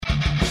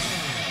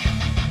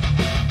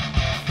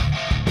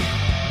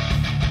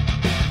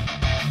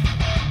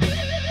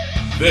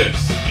This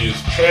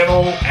is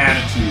Channel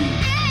Attitude.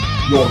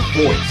 Your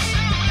voice,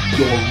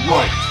 your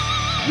right,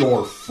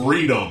 your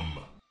freedom.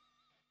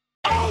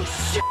 Oh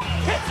shit!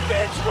 It's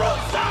Vince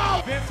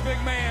Russo! Vince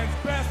McMahon's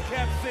best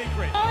kept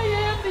secret. I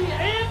am the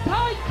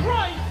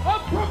Antichrist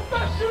of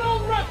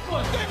professional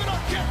wrestling. David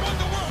Arquette won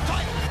the world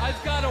title.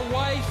 I've got a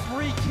wife,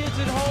 3 kids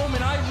at home,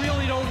 and I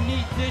really don't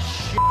need this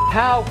shit.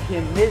 How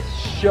can this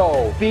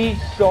show be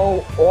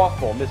so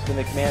awful, Mr.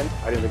 McMahon?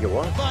 I didn't think it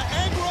was.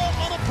 Viagra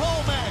on a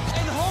pole match.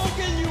 And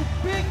Hogan, you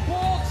big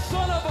bald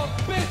son of a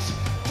bitch,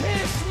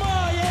 kiss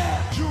my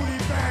ass. Judy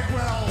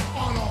Bagwell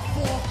on a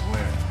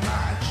forklift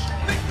match.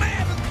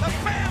 McMahon, the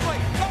family,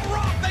 the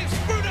Rock, they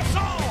screwed us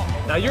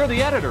all. Now you're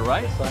the editor,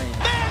 right?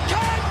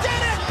 Mankind did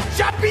it!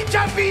 Jumpy,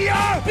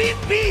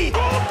 beat.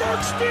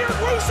 Goldberg speared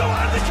Russo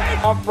out of the cage.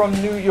 I'm from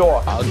New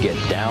York. I'll get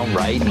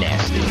downright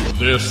nasty.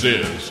 This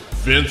is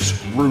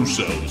Vince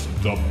Russo's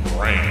The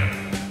Brand.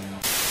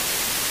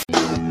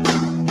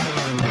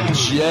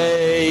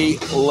 Jay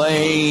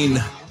Lane,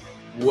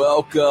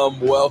 welcome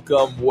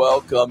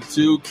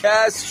to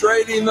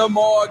Castrating the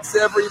Marks,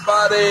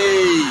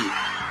 everybody.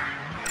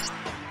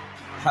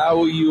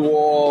 How are you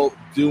all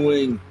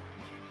doing?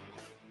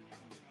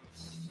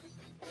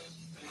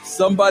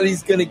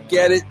 Somebody's going to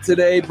get it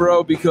today,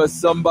 bro, because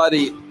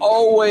somebody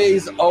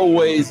always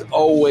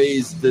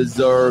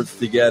deserves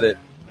to get it.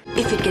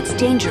 If it gets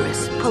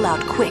dangerous, pull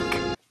out quick.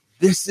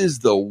 This is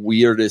the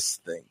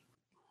weirdest thing.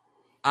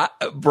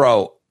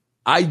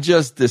 I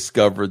just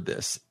discovered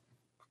this.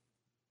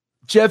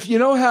 Jeff, you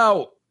know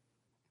how,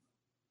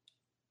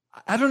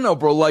 I don't know,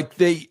 bro, like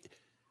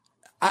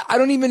I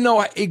don't even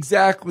know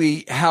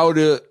exactly how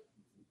to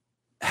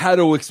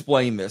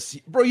explain this.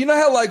 Bro, you know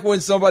how like when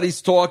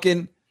somebody's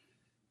talking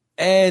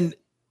and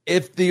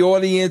if the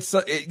audience,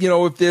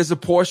 if there's a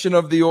portion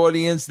of the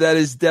audience that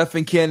is deaf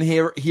and can't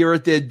hear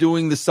it, they're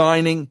doing the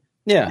signing.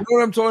 Yeah. You know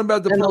what I'm talking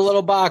about? In the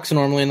little box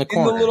normally in the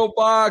corner. In the little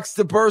box,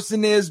 the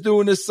person is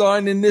doing the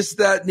sign and this,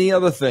 that, and the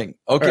other thing.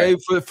 Okay.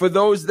 Right. For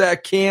those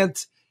that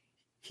can't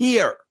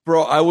hear.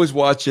 Bro, I was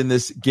watching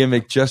this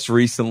gimmick just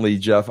recently,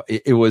 Jeff.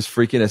 It was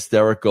freaking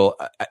hysterical.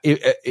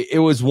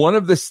 It was one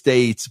of the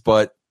states,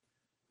 but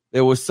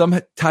there was some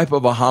type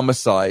of a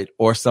homicide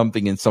or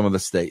something in some of the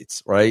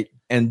states, right?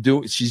 And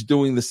she's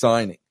doing the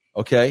signing.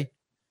 Okay.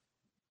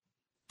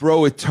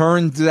 Bro, it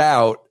turns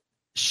out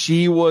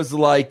she was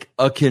like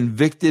a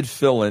convicted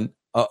felon,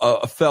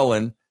 a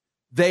felon.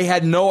 They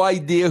had no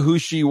idea who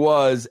she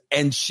was,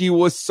 and she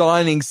was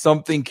signing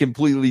something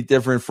completely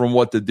different from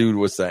what the dude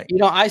was saying. You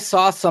know, I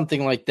saw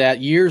something like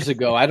that years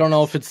ago. I don't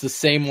know if it's the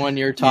same one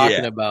you're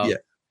talking about. Yeah,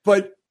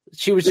 but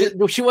she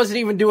wasn't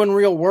even doing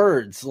real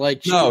words.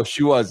 Like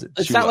she wasn't.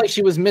 It's not like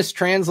she was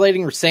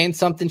mistranslating or saying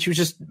something. She was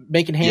just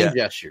making hand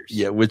gestures.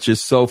 Yeah, which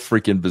is so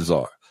freaking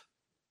bizarre.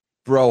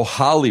 Bro,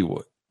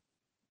 Hollywood.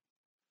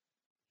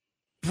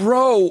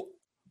 Bro,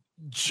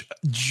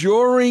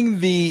 during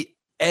the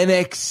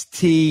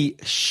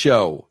NXT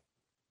show,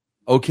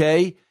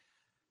 okay,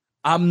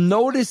 I'm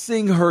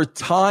noticing her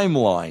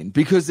timeline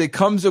because it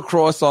comes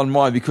across on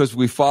mine because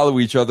we follow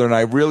each other, and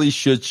I really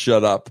should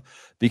shut up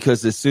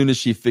because as soon as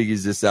she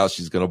figures this out,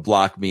 she's going to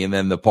block me and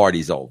then the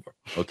party's over.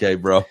 Okay,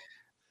 bro?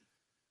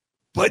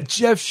 But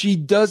Jeff, she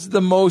does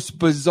the most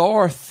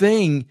bizarre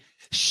thing.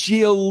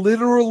 She'll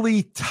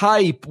literally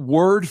type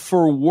word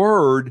for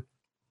word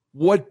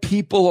what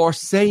people are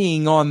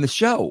saying on the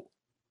show.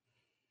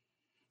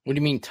 What do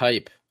you mean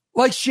type?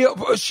 Like she'll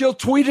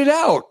tweet it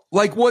out.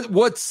 Like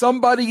what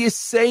somebody is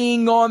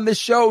saying on the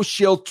show,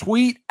 she'll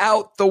tweet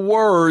out the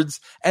words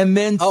and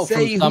then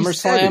say from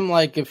SummerSlam,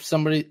 like if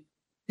somebody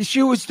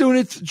she was doing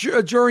it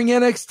during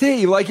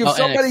NXT. Like if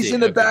somebody's NXT, in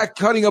the back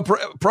cutting a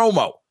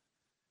promo,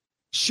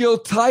 she'll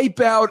type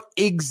out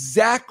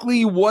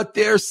exactly what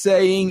they're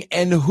saying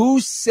and who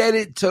said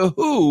it to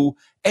who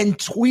and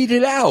tweet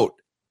it out.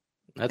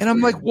 That's and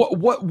I'm weird.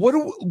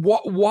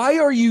 Like, why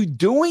are you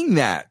doing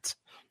that?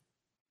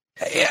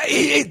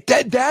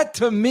 That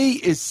to me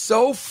is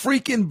so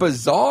freaking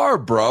bizarre,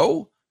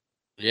 bro.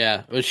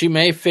 Yeah, but she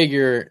may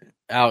figure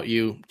out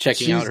you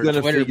checking out her Twitter.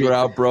 She's going to figure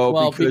out, bro.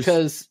 Well,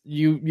 because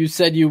you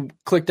said you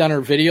clicked on her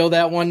video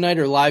that one night,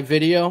 or live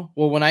video.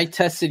 Well, when I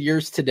tested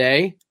yours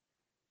today,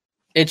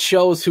 it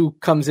shows who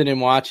comes in and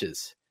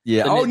watches.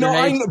 Yeah. Bro.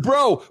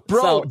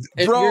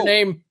 Your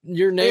name.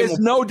 There's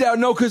no doubt.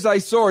 No, because I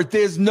saw it.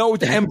 There's no.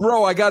 And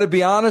bro, I got to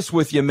be honest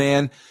with you,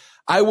 man.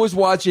 I was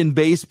watching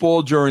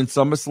baseball during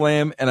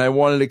SummerSlam, and I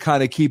wanted to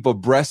kind of keep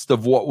abreast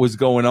of what was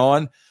going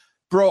on.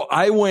 Bro,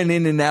 I went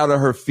in and out of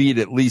her feed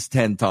at least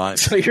 10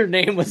 times. So your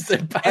name was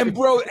there. And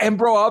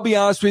bro, I'll be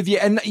honest with you.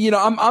 And you know,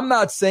 I'm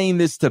not saying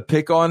this to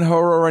pick on her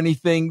or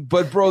anything,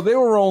 but bro, there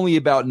were only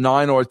about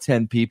 9 or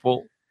 10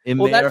 people.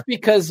 Well, that's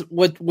because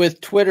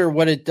with Twitter,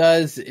 what it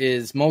does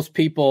is most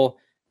people,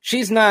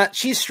 she's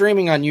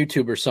streaming on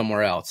YouTube or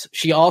somewhere else.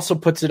 She also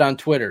puts it on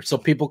Twitter. So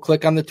people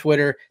click on the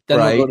Twitter, then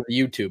they'll go to the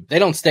YouTube. They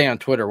don't stay on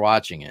Twitter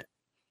watching it.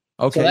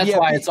 Okay. So that's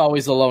why it's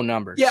always a low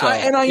number. Yeah. So,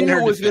 and I knew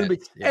it was going to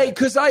be, hey,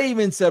 cause I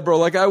even said, bro,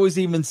 like I was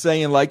even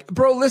saying like,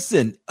 bro,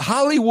 listen,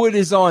 Hollywood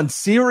is on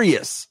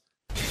Sirius.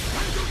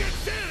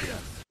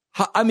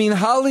 I mean,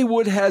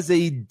 Hollywood has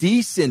a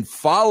decent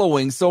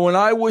following. So when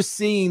I was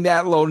seeing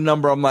that low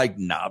number, I'm like,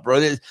 nah,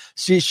 bro,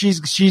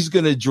 she's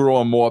going to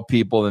draw more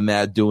people than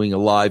that doing a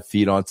live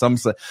feed on some.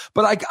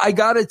 But I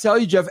got to tell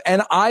you, Jeff,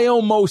 and I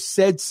almost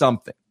said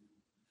something,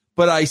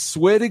 but I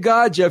swear to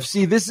God, Jeff,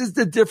 see, this is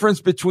the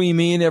difference between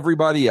me and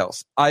everybody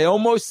else. I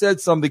almost said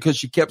something because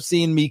she kept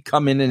seeing me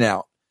come in and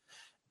out.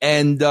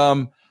 And,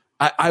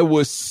 I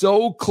was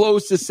so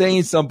close to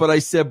saying something, but I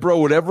said, bro,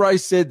 whatever I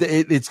said,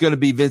 it's going to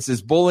be Vince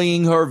is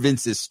bullying her.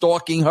 Vince is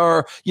stalking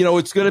her. You know,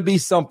 it's going to be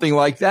something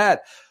like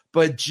that.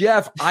 But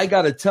Jeff, I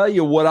got to tell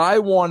you, what I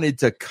wanted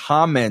to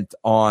comment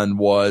on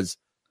was,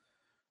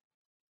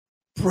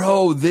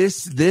 bro,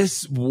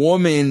 this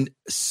woman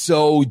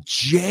so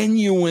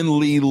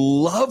genuinely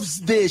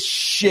loves this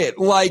shit.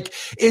 Like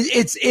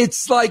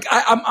it's like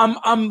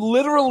I'm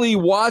literally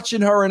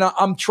watching her and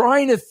I'm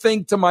trying to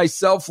think to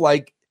myself,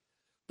 like,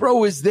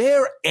 bro, is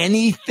there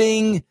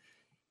anything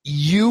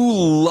you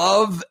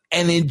love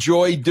and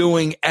enjoy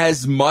doing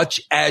as much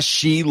as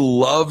she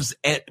loves?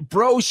 And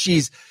bro,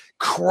 she's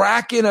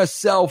cracking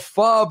herself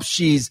up.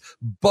 She's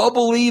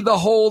bubbly the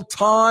whole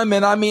time.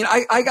 And I mean,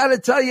 I got to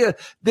tell you,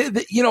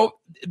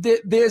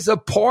 there's a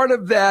part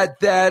of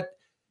that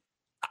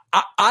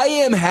I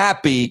am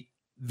happy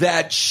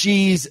that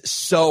she's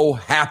so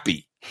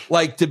happy.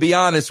 Like, to be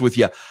honest with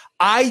you,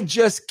 I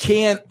just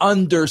can't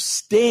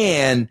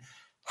understand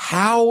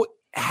how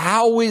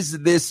is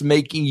this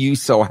making you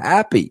so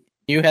happy?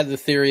 You had the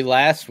theory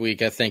last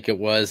week, I think it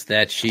was,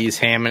 that she's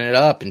hamming it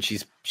up and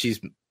she's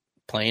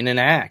playing an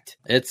act.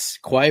 It's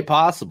quite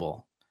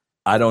possible.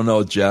 I don't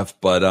know, Jeff,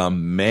 but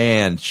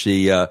man,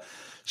 she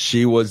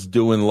was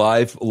doing a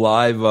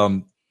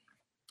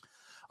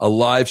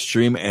live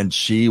stream and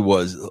she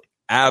was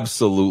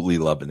absolutely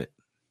loving it.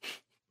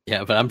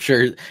 Yeah, but I'm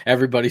sure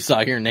everybody saw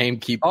your name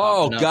keep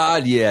popping up.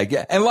 God, yeah.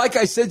 And like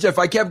I said, Jeff,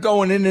 I kept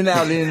going in and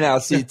out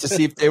to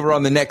see if they were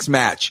on the next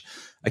match.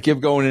 I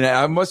kept going in and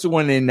out. I must have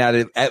went in and out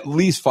at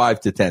least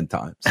 5 to 10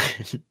 times.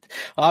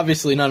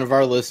 Obviously, none of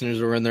our listeners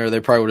were in there.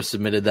 They probably would have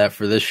submitted that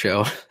for this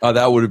show. Oh,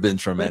 that would have been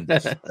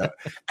tremendous.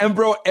 And,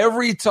 bro,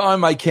 every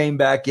time I came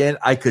back in,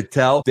 I could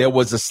tell there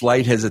was a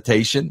slight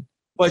hesitation,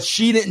 but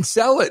she didn't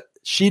sell it.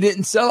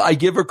 I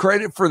give her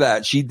credit for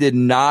that. She did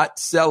not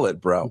sell it,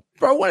 bro.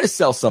 Bro, I want to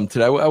sell some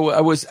today.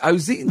 I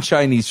was eating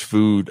Chinese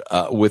food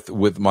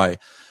with my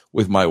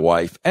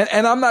wife,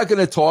 and I'm not going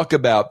to talk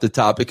about the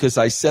topic because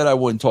I said I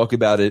wouldn't talk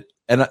about it,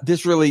 and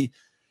this really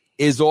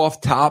is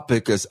off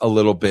topic a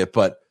little bit.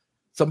 But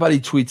somebody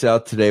tweets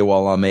out today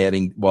while I'm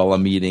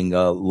eating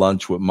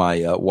lunch with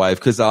my wife,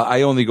 because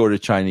I only go to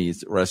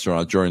Chinese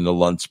restaurant during the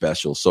lunch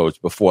special, so it's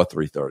before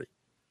 3:30.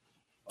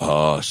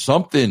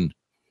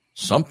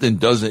 Something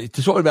doesn't,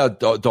 to talk about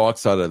Dark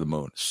Side of the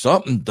Moon,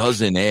 something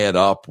doesn't add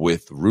up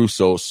with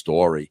Russo's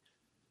story.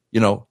 You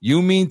know,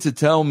 you mean to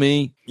tell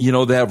me,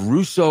 that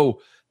Russo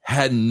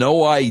had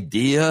no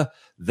idea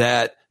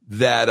that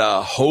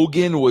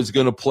Hogan was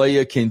going to play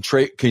a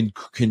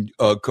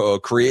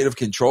creative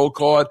control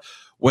card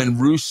when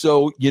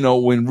Russo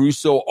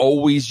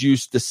always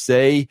used to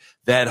say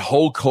that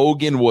Hulk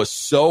Hogan was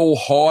so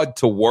hard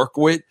to work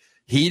with,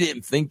 he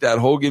didn't think that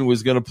Hogan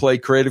was going to play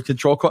creative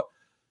control card.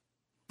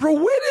 Bro,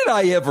 when did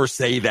I ever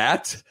say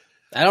that?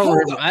 I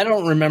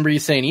don't remember you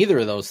saying either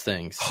of those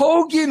things.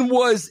 Hogan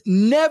was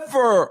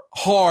never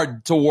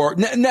hard to work.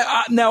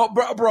 Now,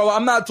 bro,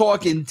 I'm not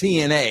talking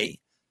TNA.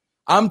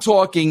 I'm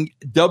talking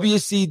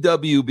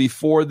WCW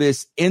before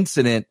this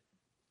incident.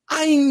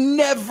 I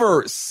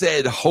never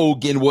said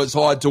Hogan was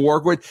hard to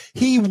work with.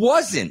 He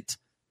wasn't.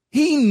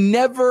 He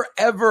never,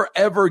 ever,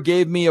 ever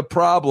gave me a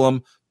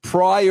problem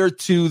prior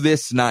to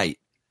this night.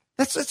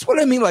 That's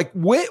what I mean. Like,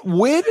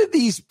 where do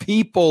these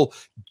people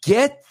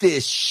get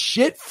this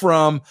shit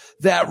from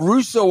that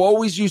Russo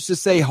always used to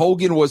say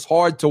Hogan was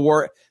hard to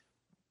work?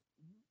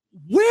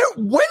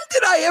 When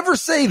did I ever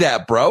say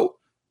that, bro?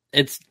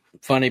 It's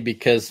funny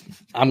because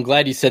I'm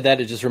glad you said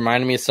that. It just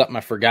reminded me of something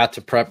I forgot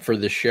to prep for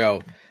the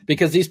show.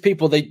 Because these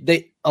people,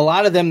 they a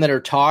lot of them that are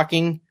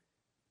talking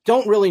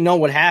don't really know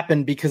what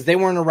happened because they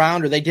weren't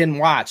around or they didn't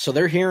watch. So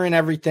they're hearing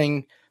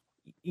everything,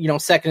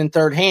 second and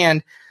third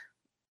hand.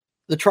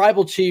 The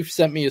tribal chief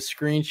sent me a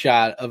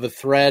screenshot of a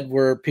thread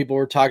where people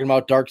were talking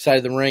about Dark Side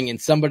of the Ring, and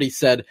somebody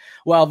said,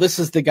 well, this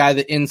is the guy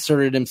that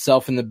inserted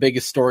himself in the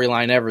biggest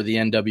storyline ever, the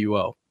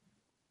NWO.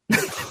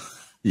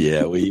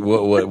 Yeah,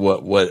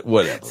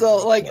 whatever.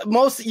 So,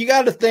 you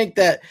got to think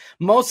that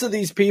most of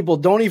these people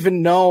don't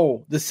even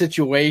know the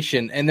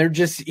situation, and they're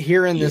just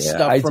hearing this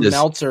stuff from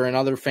Meltzer and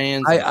other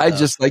fans. I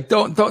just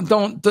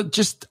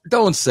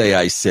don't say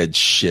I said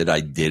shit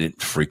I didn't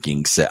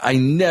freaking say. I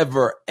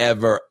never,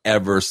 ever,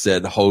 ever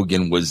said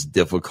Hogan was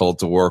difficult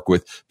to work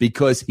with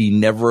because he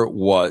never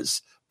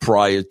was.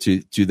 Prior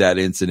to that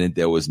incident,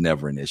 there was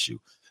never an issue.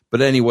 But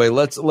anyway,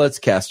 let's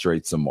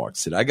castrate some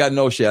marks. I got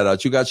no shout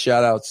outs. You got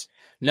shout outs?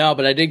 No,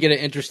 but I did get an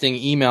interesting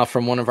email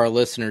from one of our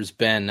listeners,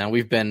 Ben. Now,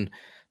 we've been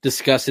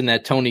discussing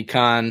that Tony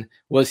Khan,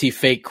 was he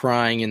fake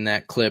crying in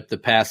that clip the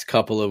past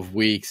couple of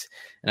weeks?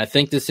 And I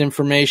think this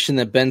information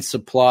that Ben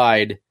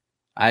supplied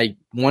I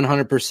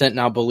 100%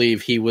 now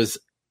believe he was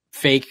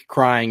fake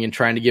crying and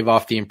trying to give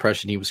off the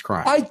impression he was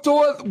crying. I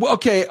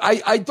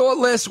thought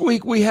last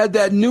week we had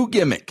that new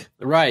gimmick.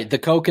 Right, the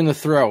coke in the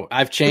throat.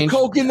 I've changed. The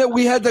coke in that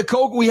we had the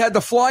coke, we had the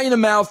fly in the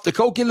mouth, the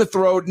coke in the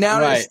throat. Now,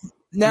 right.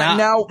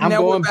 now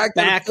we're back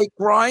to the fake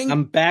crying.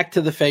 I'm back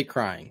to the fake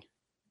crying.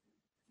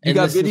 You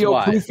got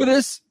video proof of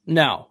this?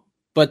 No,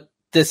 but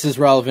this is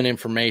relevant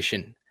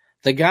information.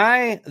 The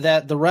guy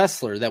the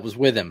wrestler that was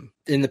with him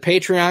in the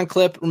Patreon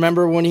clip,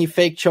 remember when he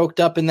fake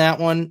choked up in that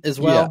one as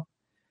well? Yeah.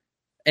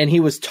 And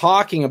he was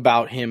talking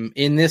about him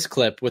in this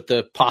clip with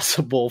the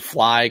possible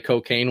fly,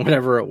 cocaine,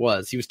 whatever it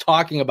was. He was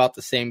talking about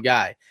the same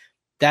guy.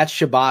 That's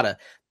Shibata.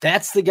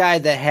 That's the guy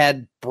that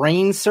had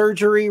brain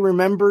surgery,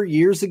 remember,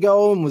 years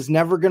ago and was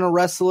never going to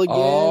wrestle again.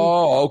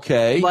 Oh,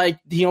 okay. Like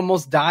he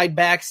almost died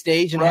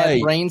backstage and had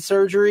brain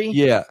surgery.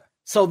 Yeah.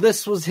 So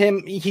this was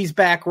him. He's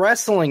back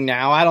wrestling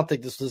now. I don't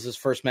think this was his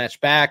first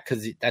match back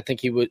because I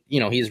think he would,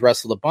 he's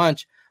wrestled a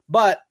bunch.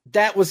 But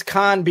that was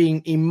Khan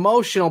being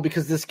emotional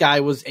because this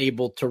guy was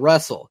able to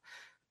wrestle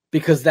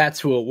because that's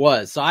who it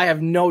was. So I have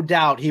no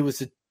doubt he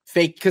was a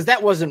fake because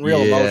that wasn't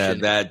real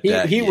emotion.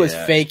 He was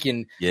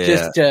faking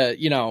just to,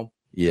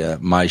 Yeah,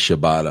 my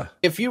Shibata.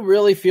 If you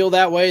really feel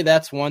that way,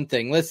 that's one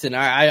thing. Listen,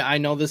 I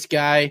know this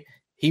guy.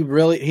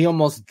 He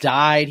almost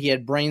died. He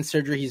had brain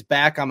surgery. He's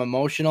back. I'm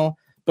emotional.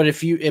 But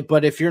if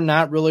you're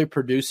not really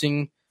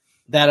producing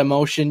that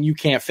emotion, you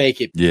can't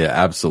fake it. Yeah,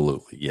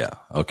 absolutely. Yeah.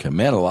 Okay,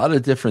 man. A lot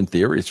of different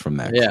theories from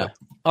that. Yeah. Clip.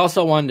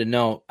 Also wanted to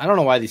know, I don't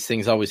know why these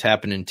things always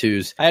happen in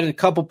twos. I had a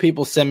couple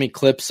people send me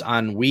clips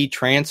on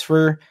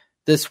WeTransfer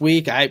this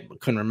week. I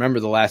couldn't remember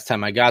the last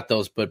time I got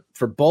those, but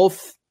for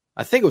both,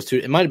 I think it was two.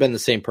 It might have been the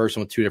same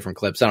person with two different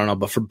clips. I don't know.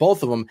 But for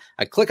both of them,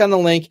 I click on the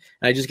link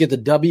and I just get the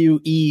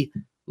WE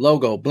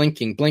logo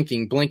blinking,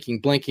 blinking,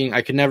 blinking, blinking.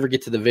 I could never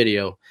get to the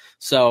video.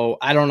 So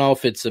I don't know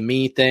if it's a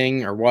me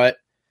thing or what.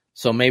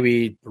 So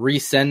maybe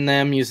resend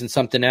them using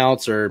something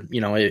else, or,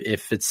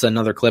 if it's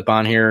another clip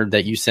on here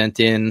that you sent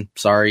in,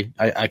 sorry,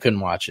 I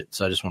couldn't watch it.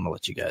 So I just want to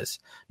let you guys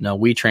know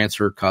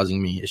WeTransfer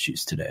causing me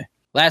issues today.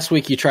 Last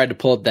week you tried to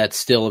pull up that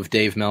still of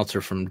Dave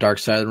Meltzer from Dark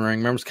Side of the Ring.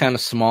 Remember, it's kind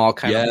of small,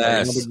 kind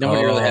of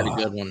nobody really had a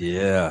good one.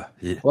 Yeah.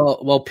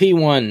 Well,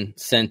 P1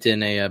 sent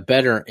in a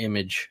better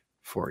image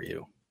for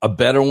you. A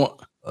better one.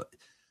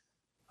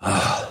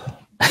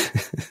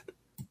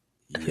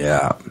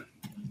 Yeah.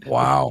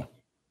 Wow.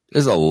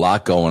 There's a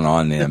lot going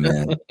on there,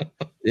 man.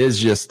 There's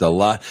just a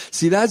lot.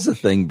 See, that's the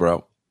thing,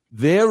 bro.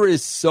 There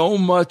is so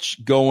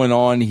much going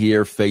on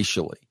here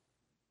facially.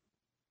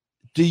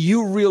 Do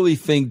you really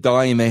think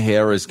dyeing the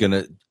hair is going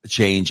to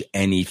change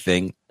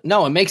anything?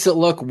 No, it makes it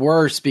look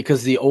worse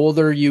because the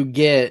older you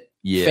get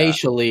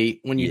facially,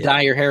 when you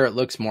dye your hair, it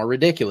looks more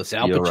ridiculous.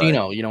 Al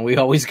Pacino, right. We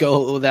always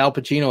go with Al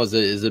Pacino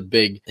is a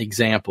big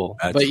example.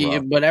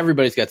 But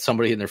everybody's got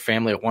somebody in their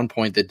family at one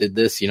point that did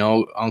this,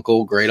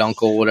 uncle, great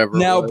uncle, whatever.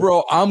 Now,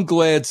 bro, I'm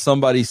glad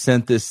somebody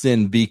sent this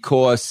in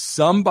because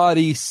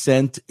somebody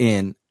sent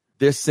in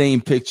this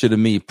same picture to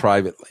me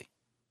privately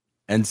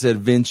and said,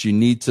 Vince, you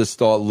need to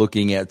start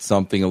looking at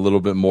something a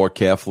little bit more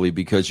carefully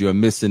because you're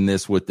missing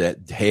this with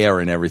that hair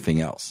and everything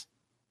else.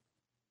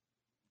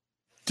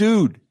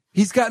 Dude.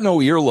 He's got no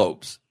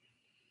earlobes.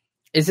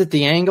 Is it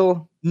the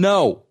angle?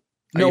 No,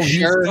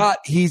 sure?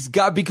 he's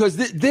got because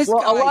this.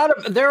 Well,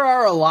 guy, there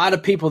are a lot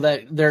of people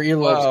that their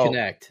earlobes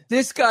connect.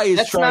 This guy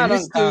is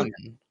trying.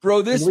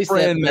 Bro, this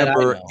brand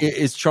member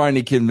is trying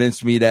to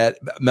convince me that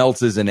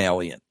Meltz is an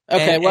alien.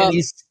 Okay, and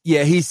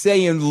he's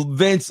saying,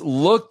 Vince,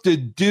 look, the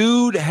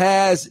dude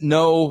has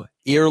no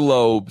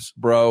earlobes,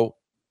 bro.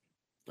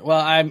 Well,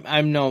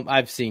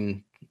 I've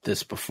seen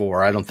this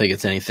before. I don't think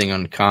it's anything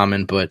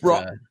uncommon, but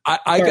bro,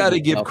 I got to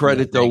give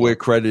credit though where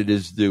credit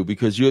is due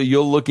because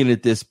you're looking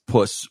at this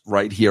puss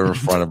right here in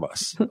front of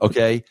us,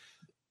 okay?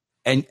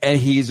 And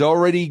he's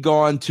already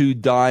gone to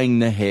dyeing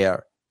the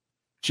hair.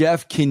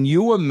 Jeff, can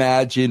you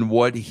imagine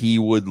what he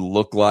would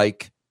look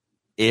like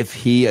if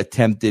he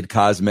attempted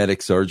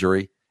cosmetic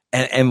surgery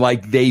and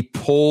like they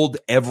pulled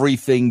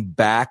everything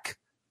back?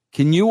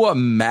 Can you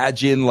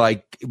imagine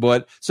like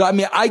what? So I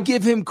mean, I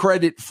give him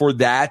credit for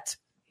that.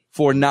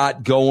 For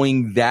not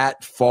going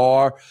that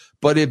far.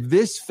 But if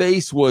this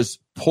face was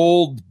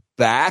pulled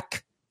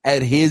back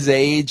at his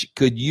age,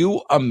 could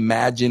you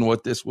imagine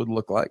what this would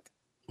look like?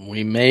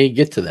 We may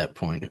get to that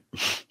point.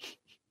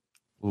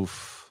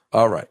 Oof.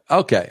 All right.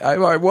 Okay. All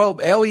right. Well,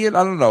 alien,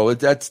 I don't know.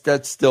 That's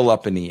still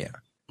up in the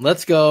air.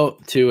 Let's go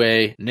to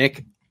a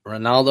Nick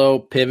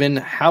Ronaldo Piven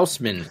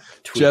Houseman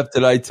tweet. Jeff,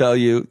 did I tell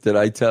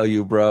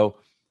you, bro?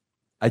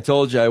 I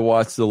told you I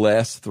watched the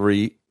last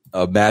 3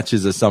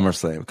 matches of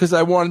SummerSlam because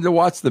I wanted to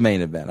watch the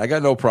main event. I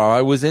got no problem.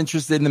 I was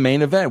interested in the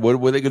main event.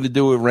 What were they going to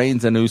do with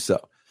Reigns and Uso?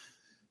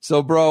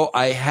 So, bro,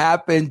 I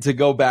happened to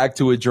go back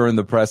to it during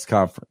the press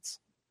conference.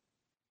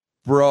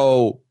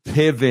 Bro,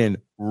 Piven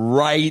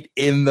right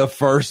in the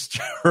first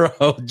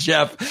row,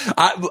 Jeff.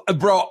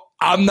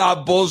 I'm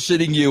not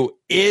bullshitting you,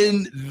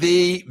 in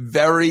the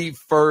very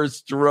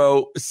first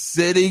row,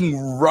 sitting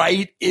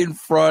right in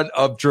front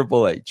of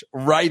Triple H,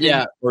 right in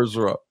the first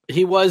row.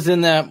 He was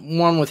in that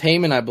one with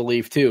Heyman, I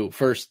believe, too.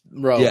 First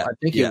row, I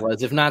think he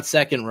was, if not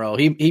second row.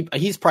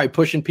 He's probably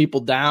pushing people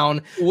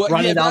down,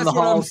 running down the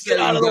hall. Get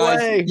out of the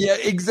way. Yeah,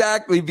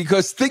 exactly.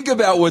 Because think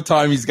about what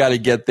time he's got to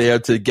get there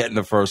to get in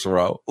the first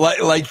row.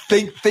 Like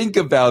think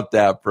about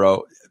that,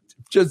 bro.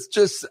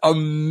 Just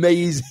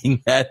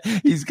amazing that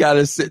he's got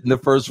to sit in the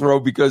first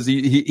row because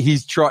he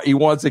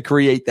wants to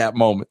create that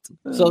moment.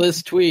 So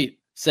this tweet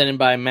sent in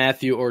by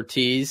Matthew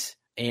Ortiz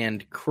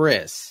and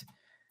Chris.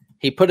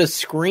 He put a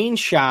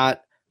screenshot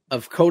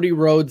of Cody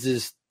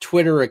Rhodes'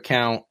 Twitter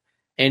account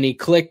and he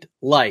clicked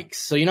likes.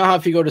 So you know how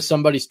if you go to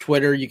somebody's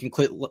Twitter, you can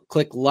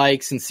click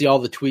likes and see all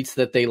the tweets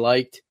that they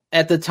liked?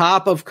 At the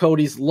top of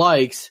Cody's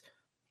likes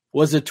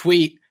was a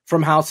tweet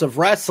from House of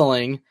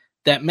Wrestling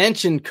that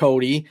mentioned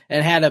Cody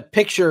and had a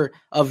picture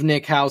of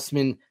Nick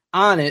Houseman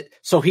on it.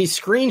 So he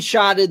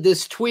screenshotted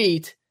this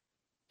tweet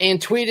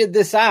and tweeted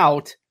this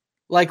out.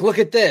 Like, look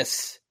at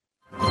this.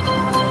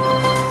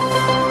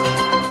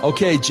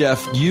 Okay,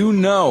 Jeff, you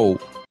know,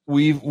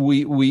 we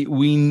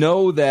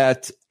know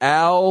that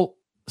Al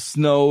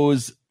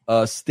Snow's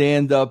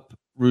stand-up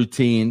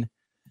routine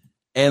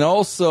and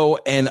also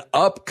an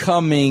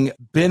upcoming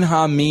Ben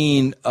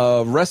Hameen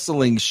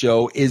wrestling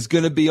show is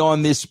going to be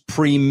on this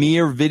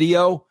premiere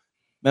video.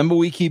 Remember,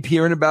 we keep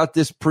hearing about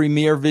this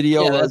premiere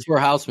video. Yeah, that's where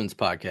Houseman's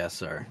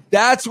podcasts are.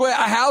 That's where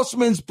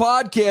Houseman's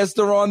podcasts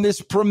are on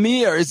this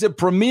premiere. Is it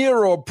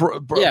premiere or?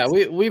 Yeah,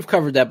 we've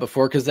covered that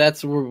before because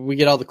that's where we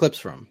get all the clips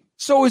from.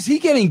 So is he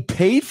getting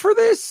paid for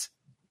this?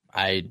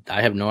 I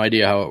have no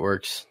idea how it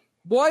works.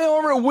 Why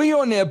aren't we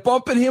on there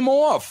bumping him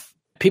off?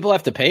 People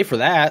have to pay for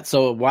that,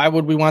 so why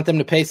would we want them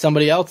to pay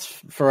somebody else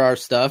for our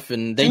stuff?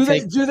 And do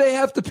they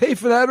have to pay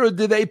for that, or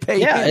do they pay?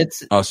 Yeah, him? it's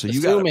so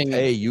you got to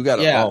pay. You got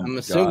to. Yeah, oh I'm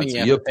assuming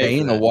so you're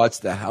paying to watch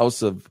the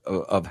House of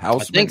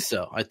Houseman.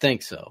 I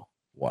think so.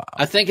 Wow.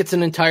 I think it's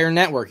an entire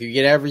network. You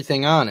get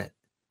everything on it.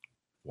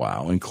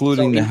 Wow,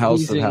 including the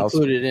House of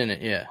Houseman included in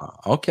it. Yeah.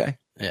 Okay.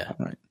 Yeah.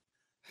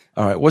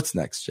 All right. What's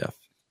next, Jeff?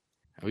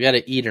 We got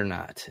to eat or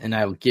not, and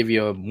I'll give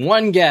you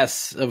one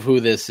guess of who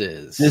this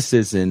is. This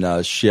is in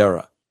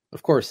Shera.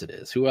 Of course it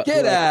is.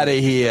 Get out of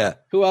here.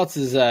 Who else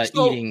is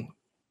eating?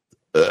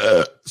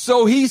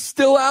 So he's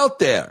still out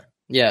there.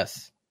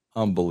 Yes.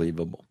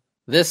 Unbelievable.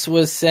 This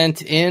was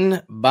sent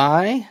in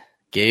by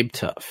Gabe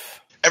Tuff.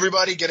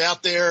 Everybody get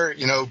out there.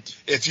 You know,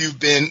 if you've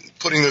been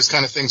putting those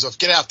kind of things off,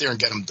 get out there and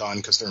get them done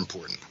because they're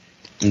important.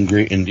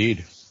 Great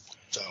indeed.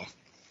 So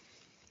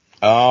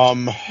now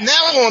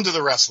on to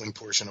the wrestling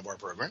portion of our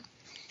program.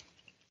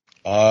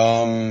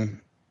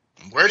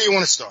 Where do you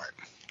want to start?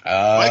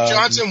 Mike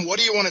Johnson, what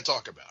do you want to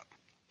talk about?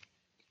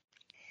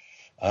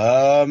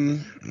 I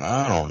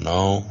don't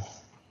know.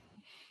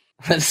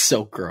 That's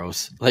so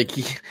gross. Like,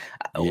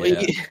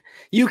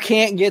 you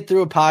can't get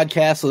through a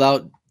podcast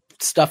without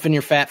stuffing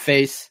your fat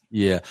face.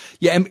 Yeah.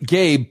 Yeah. And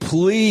Gabe,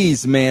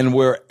 please, man,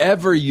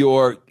 wherever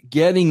you're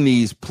getting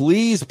these,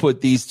 please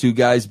put these two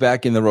guys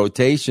back in the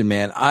rotation,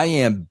 man. I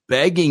am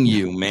begging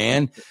you,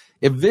 man.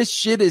 If this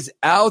shit is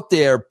out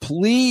there,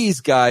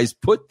 please, guys,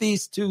 put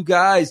these two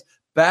guys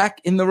back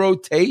in the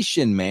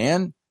rotation,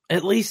 man.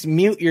 At least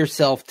mute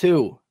yourself,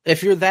 too.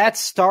 If you're that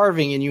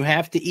starving and you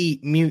have to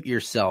eat, mute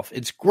yourself.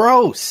 It's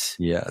gross.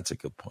 Yeah, that's a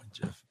good point,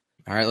 Jeff.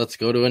 All right, let's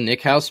go to a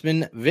Nick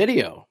Houseman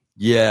video.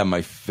 Yeah,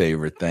 my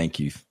favorite. Thank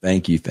you.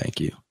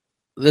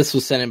 This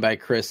was sent in by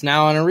Chris.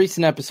 Now, on a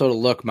recent episode of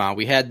Look Ma,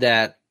 we had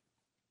that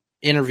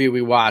interview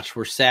we watched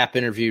where Sapp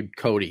interviewed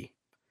Cody.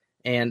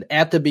 And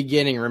at the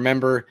beginning,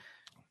 remember,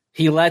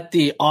 he let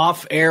the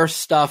off-air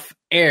stuff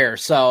air.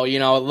 So, it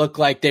looked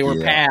like they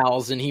were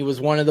pals and he was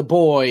one of the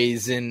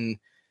boys. And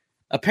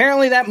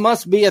apparently that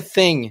must be a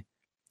thing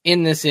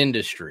in this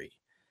industry.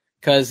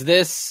 Because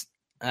this,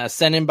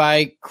 sent in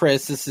by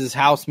Chris, this is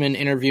Houseman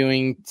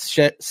interviewing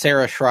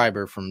Sarah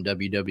Schreiber from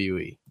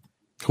WWE.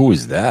 Who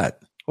is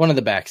that? One of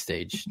the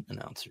backstage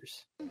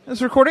announcers.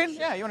 This recording?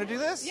 Yeah, you want to do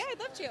this? Yeah, I'd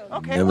love to.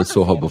 Okay. Never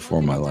saw her before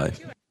in my life.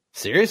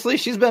 Seriously?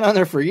 She's been on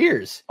there for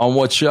years. On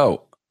what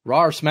show?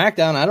 Raw or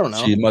SmackDown? I don't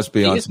know. She must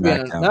be on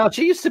SmackDown. No,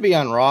 she used to be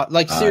on Raw.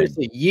 Like,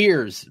 seriously,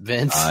 years,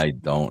 Vince. I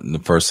don't. The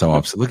first time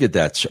I'm look at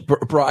that.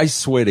 Bro, I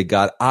swear to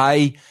God,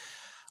 I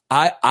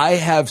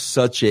have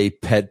such a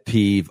pet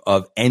peeve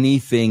of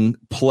anything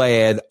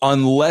plaid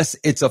unless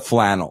it's a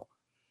flannel.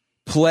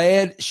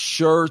 Plaid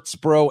shirts,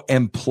 bro,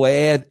 and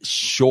plaid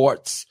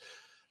shorts.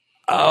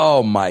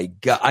 Oh my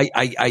God.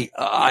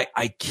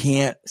 I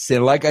can't say,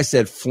 like I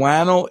said,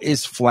 flannel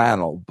is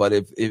flannel, but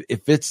if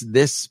it's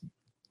this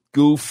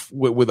goof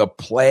with a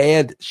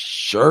plaid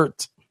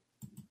shirt.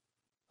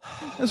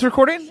 This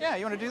recording? Yeah,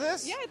 you want to do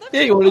this? Yeah, I'd love Yeah,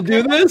 to. you want to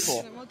do this?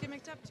 Cool. We'll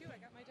gimmicked up too. I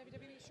got my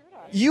WWE shirt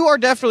on. You are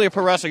definitely a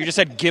pro wrestler. You just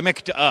said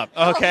gimmicked up.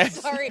 Okay. Oh,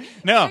 sorry.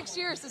 No. 6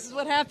 years, this is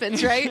what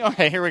happens, right?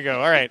 Okay, here we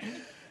go. All right.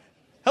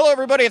 Hello,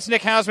 everybody. It's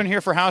Nick Houseman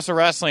here for House of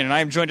Wrestling, and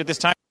I am joined at this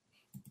time.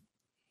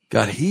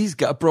 God, he's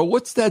got, bro,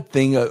 what's that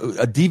thing?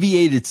 A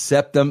deviated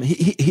septum.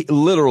 He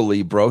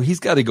literally, bro,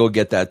 he's got to go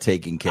get that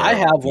taken care of. I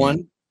have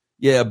one.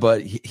 Yeah,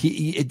 but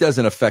it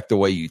doesn't affect the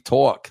way you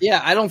talk. Yeah,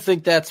 I don't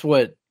think that's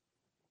what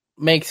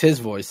makes his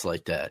voice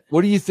like that.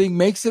 What do you think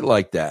makes it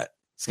like that?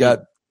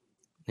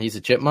 He's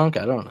a chipmunk?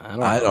 I don't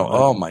know.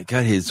 Oh my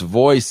God, his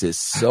voice is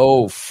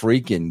so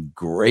freaking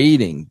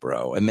grating,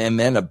 bro. And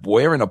then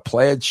wearing a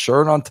plaid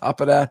shirt on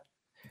top of that.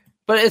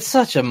 But it's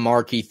such a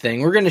Marky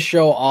thing. We're going to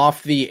show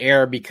off the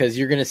air because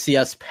you're going to see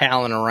us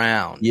palling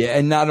around. Yeah,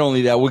 and not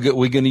only that, we're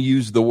going to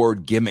use the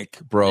word gimmick,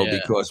 bro,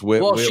 because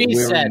she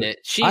said it.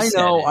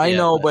 I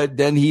know, but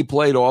then he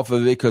played off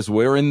of it because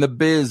we're in the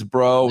biz,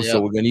 bro. Yep.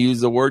 So we're going to use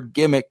the word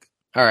gimmick.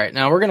 All right,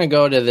 now we're going to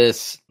go to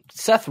this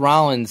Seth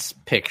Rollins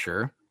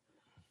picture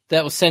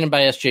that was sent in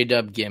by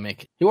SJW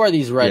Gimmick. Who are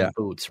these red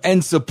boots?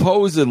 And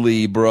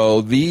supposedly,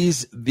 bro,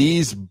 these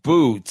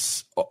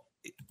boots,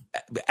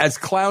 as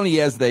clowny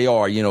as they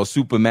are,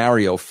 Super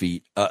Mario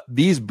feet,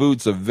 these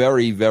boots are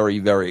very, very,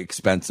 very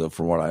expensive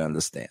from what I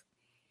understand.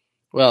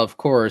 Well, of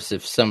course,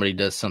 if somebody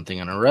does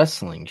something on a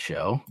wrestling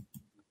show.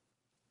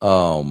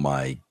 Oh,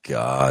 my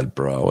God,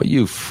 bro. Are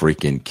you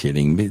freaking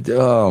kidding me?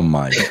 Oh,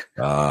 my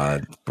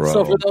God, bro.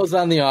 So for those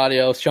on the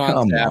audio,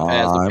 Sean Staff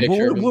has a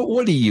picture.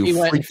 What are you,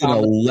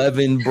 freaking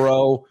 11,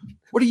 bro?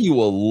 What are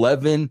you,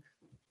 11?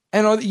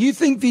 And you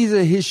think these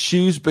are his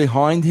shoes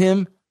behind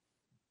him?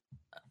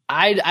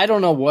 I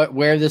don't know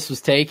where this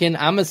was taken.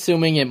 I'm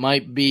assuming it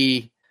might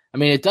be. I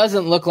mean, it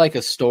doesn't look like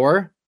a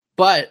store,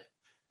 but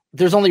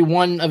there's only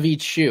one of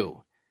each shoe.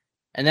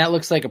 And that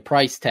looks like a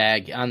price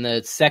tag on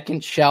the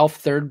second shelf,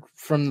 third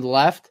from the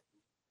left.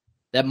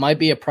 That might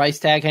be a price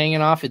tag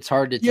hanging off. It's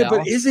hard to tell. Yeah,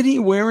 but isn't he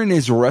wearing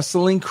his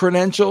wrestling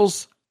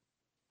credentials?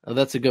 Oh,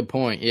 that's a good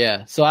point.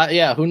 Yeah. So,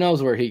 who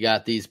knows where he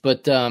got these.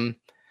 But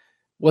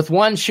with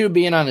one shoe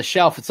being on the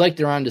shelf, it's like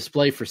they're on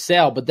display for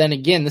sale. But then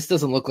again, this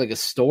doesn't look like a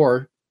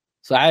store.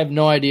 So I have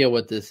no idea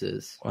what this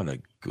is. What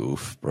a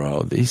goof,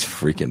 bro. These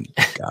freaking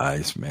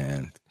guys,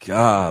 man.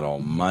 God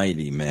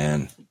almighty,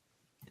 man.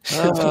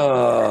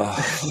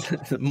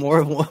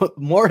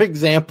 More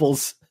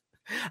examples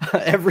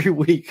every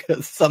week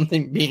of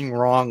something being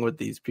wrong with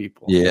these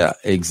people. Yeah,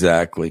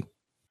 exactly.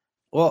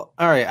 Well,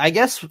 all right. I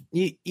guess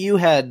you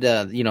had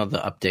the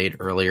update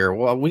earlier.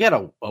 Well, we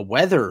got a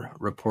weather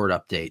report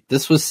update.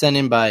 This was sent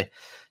in by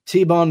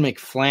T-Bone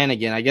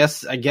McFlanagan.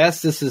 I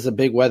guess this is a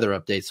big weather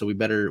update, so we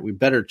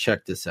better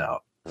check this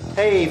out.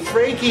 Hey,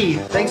 Frankie,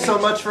 thanks so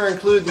much for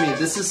including me.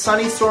 This is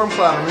Sunny Storm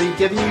Cloud. I'm going to be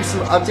giving you some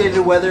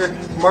updated weather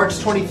March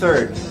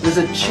 23rd. There's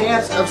a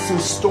chance of some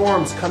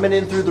storms coming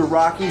in through the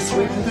Rockies,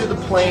 sweeping through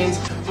the plains.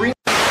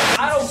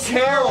 I don't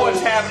care what's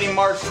happening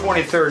March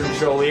 23rd in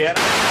Joliet.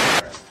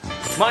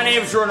 My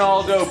name's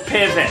Ronaldo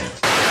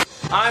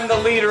Piven. I'm the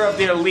leader of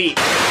the elite,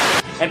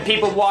 and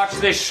people watch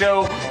this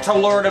show to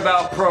learn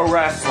about pro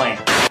wrestling.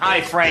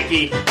 Hi,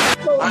 Frankie.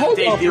 I'm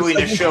debuting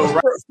the show.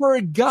 For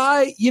a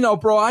guy,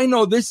 bro, I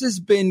know this has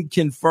been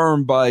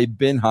confirmed by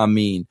Ben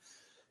Hameen.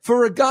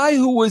 For a guy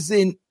who was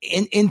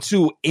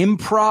into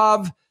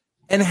improv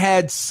and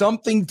had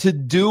something to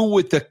do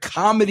with the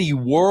comedy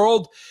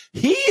world,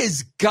 he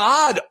is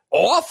god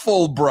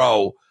awful,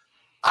 bro.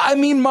 I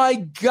mean, my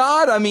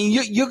God. I mean,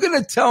 you're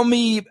going to tell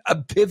me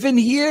Piven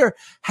here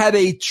had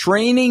a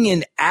training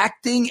in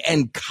acting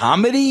and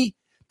comedy?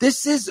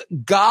 This is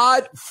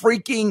god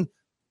freaking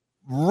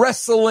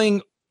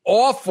wrestling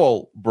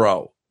awful,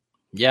 bro.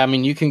 Yeah, I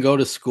mean, you can go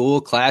to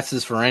school,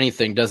 classes for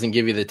anything, doesn't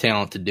give you the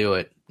talent to do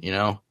it,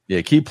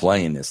 Yeah, keep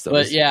playing this, though.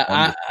 But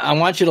yeah, I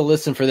want you to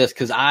listen for this,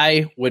 because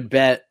I would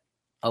bet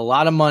a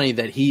lot of money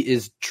that he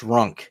is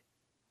drunk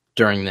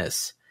during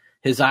this.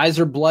 His eyes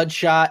are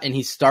bloodshot, and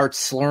he starts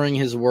slurring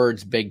his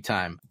words big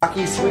time.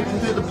 He's sweeping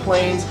through the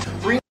plains.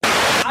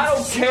 I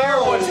don't care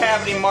what's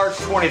happening March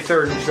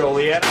 23rd in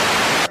Joliet.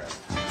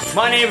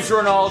 My name's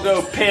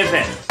Ronaldo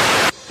Piven.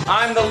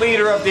 I'm the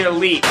leader of the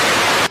elite,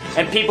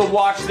 and people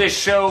watch this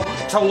show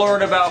to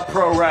learn about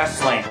pro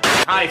wrestling.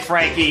 Hi,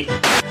 Frankie.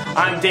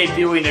 I'm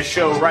debuting the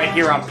show right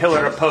here on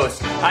Pillar to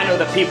Post. I know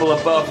the people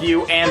above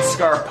you and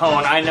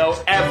Scarpone. I know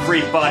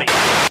everybody.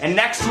 And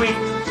next week,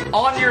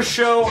 on your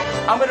show,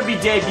 I'm going to be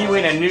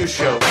debuting a new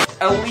show,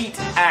 Elite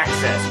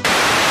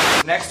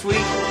Access. Next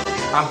week,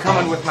 I'm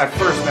coming with my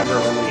first member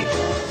of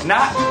Elite.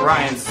 Not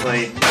Ryan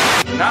Slade,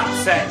 not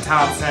Seth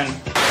Thompson,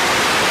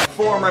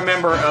 former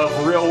member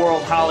of Real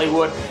World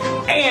Hollywood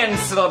and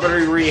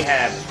Celebrity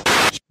Rehab.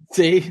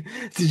 See?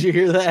 Did you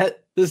hear that?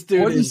 This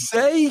dude. What did he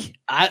say?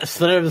 I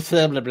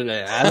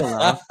don't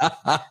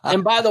know.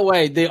 And by the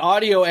way, the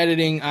audio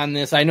editing on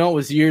this, I know it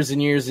was years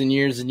and years and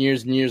years and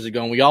years and years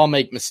ago, and we all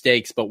make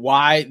mistakes, but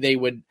why they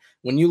would,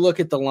 when you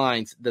look at the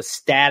lines, the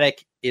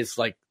static is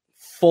like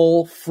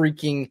full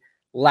freaking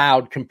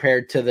loud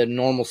compared to the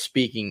normal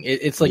speaking.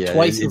 It's like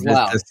twice as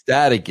loud. The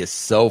static is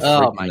so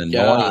freaking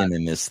annoying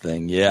in this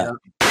thing. Yeah.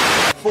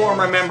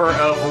 Former member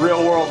of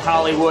Real World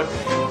Hollywood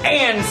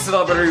and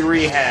Celebrity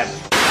Rehab,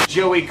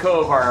 Joey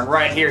Kovar, and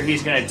right here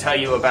he's going to tell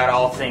you about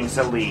all things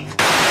Elite.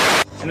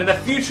 And in the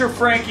future,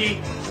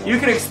 Frankie, you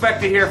can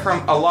expect to hear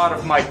from a lot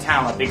of my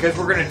talent because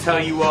we're going to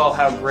tell you all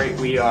how great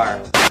we are.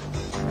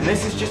 And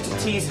this is just a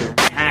teaser.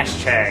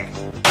 Hashtag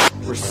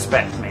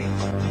respect me.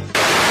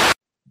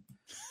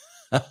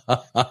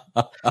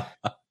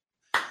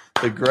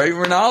 The great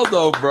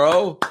Ronaldo,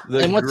 bro.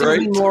 The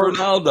great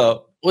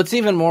Ronaldo. What's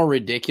even more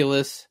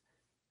ridiculous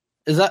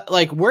is that,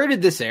 like, where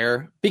did this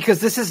air? Because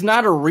this is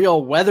not a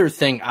real weather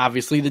thing,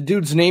 obviously. The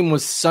dude's name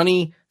was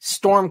Sunny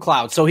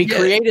Stormcloud. So he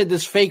created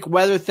this fake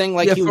weather thing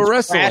like he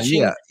was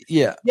crashing.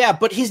 Yeah,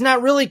 but he's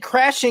not really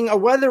crashing a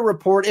weather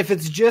report if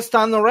it's just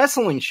on the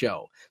wrestling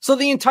show. So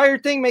the entire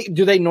thing,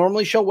 do they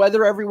normally show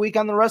weather every week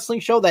on the wrestling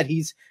show that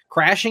he's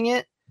crashing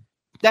it?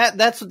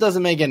 That's what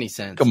doesn't make any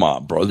sense. Come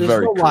on, bro. There's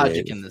very no creative.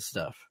 logic in this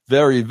stuff.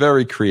 Very,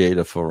 very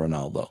creative for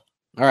Ronaldo.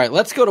 All right,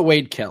 let's go to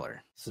Wade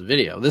Keller. This is a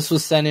video. This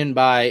was sent in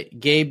by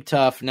Gabe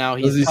Tuff. Now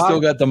Does he still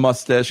got the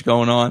mustache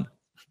going on?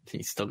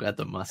 He's still got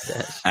the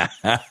mustache.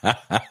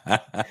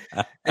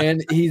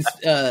 And he's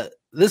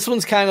this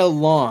one's kind of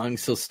long,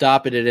 so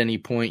stop it at any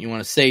point you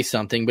want to say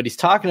something. But he's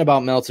talking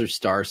about Meltzer's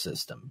star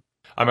system.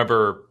 I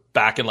remember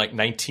back in like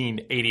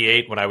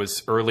 1988 when I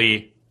was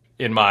early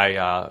in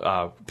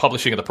my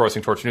publishing of the Pro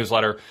Wrestling Torch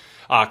newsletter,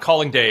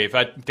 calling Dave.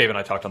 Dave and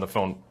I talked on the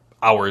phone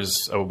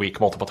hours a week,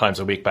 multiple times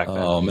a week back then.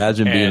 Oh,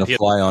 imagine being a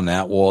fly on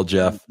that wall,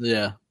 Jeff.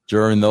 Yeah.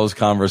 During those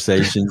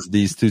conversations,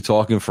 these two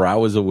talking for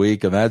hours a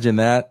week. Imagine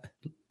that.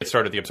 It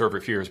started the Observer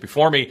a few years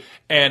before me.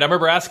 And I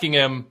remember asking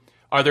him,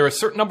 are there a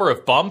certain number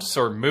of bumps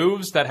or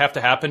moves that have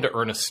to happen to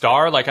earn a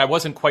star? Like, I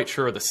wasn't quite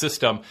sure of the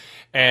system.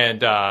 And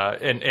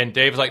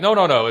Dave was like, no.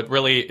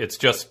 It's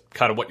just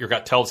kind of what your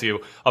gut tells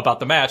you about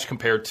the match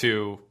compared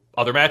to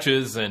other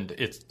matches. And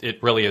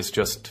it really is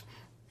just,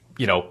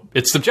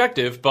 it's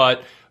subjective,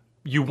 but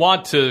you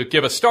want to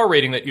give a star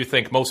rating that you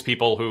think most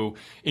people who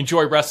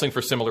enjoy wrestling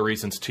for similar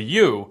reasons to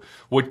you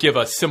would give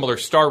a similar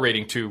star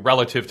rating to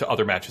relative to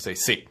other matches they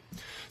see.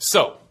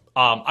 So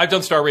I've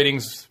done star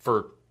ratings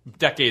for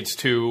decades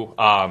too,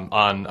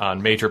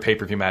 on major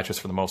pay-per-view matches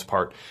for the most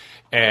part.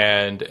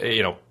 And,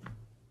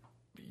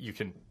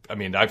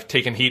 I've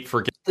taken heat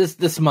for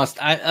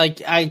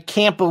I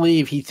can't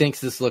believe he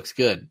thinks this looks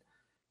good.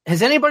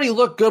 Has anybody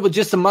looked good with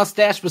just a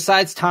mustache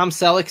besides Tom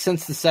Selleck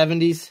since the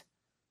 70s?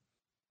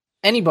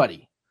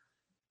 Anybody?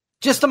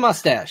 Just a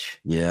mustache.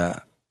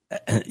 Yeah.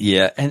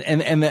 Yeah.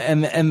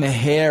 And the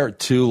hair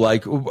too.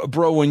 Like,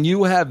 bro, when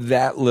you have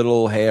that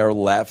little hair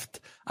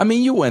left, I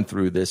mean, you went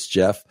through this,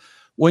 Jeff.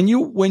 When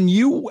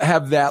you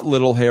have that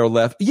little hair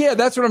left, yeah,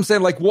 that's what I'm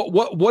saying. Like,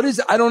 what is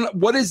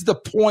the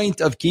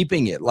point of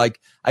keeping it? Like,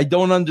 I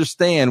don't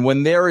understand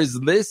when there is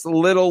this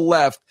little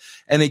left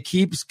and it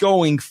keeps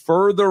going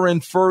further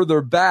and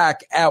further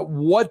back. At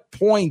what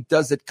point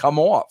does it come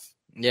off?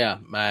 Yeah.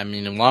 I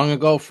mean, long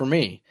ago for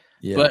me.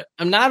 Yeah. But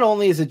not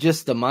only is it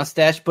just the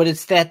mustache, but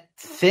it's that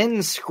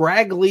thin,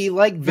 scraggly,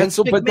 like Vince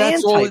McMahon. But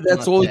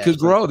that's all he could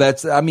grow.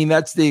 That's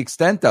the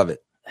extent of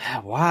it.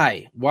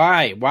 Why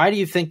do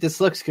you think this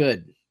looks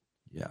good?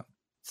 Yeah.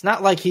 It's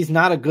not like he's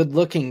not a good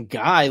looking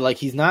guy. Like,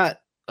 he's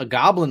not a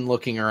goblin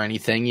looking or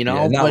anything,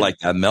 Yeah, not like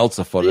that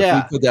Meltzer photo. Yeah.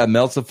 If we put that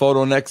Meltzer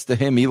photo next to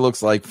him, he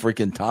looks like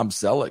freaking Tom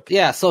Selleck.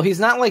 Yeah. So he's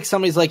not like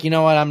somebody's like, you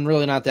know what? I'm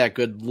really not that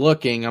good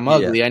looking. I'm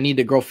ugly. Yeah. I need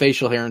to grow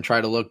facial hair and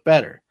try to look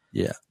better.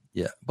 Yeah.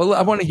 Yeah. But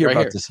I want to hear Right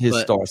about here.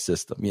 his star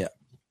system. Yeah.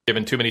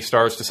 Given too many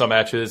stars to some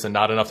matches and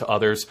not enough to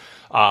others.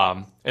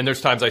 And there's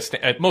times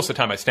most of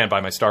the time I stand by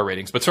my star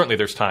ratings, but certainly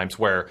there's times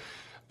where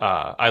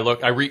I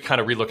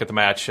kind of relook at the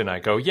match and I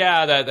go,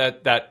 yeah,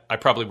 that I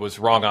probably was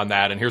wrong on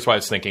that. And here's why I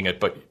was thinking it,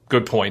 but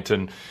good point.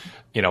 And,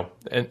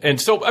 and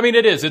so, I mean,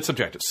 it's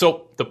subjective.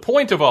 So the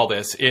point of all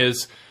this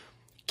is,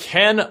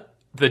 can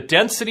the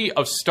density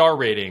of star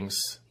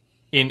ratings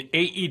in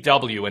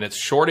AEW in its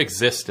short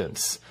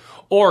existence,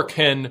 or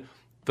can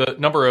the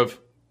number of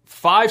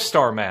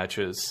 5-star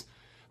matches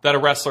that a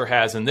wrestler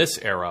has in this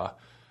era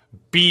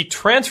be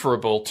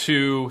transferable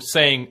to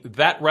saying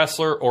that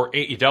wrestler or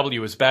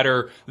AEW is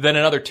better than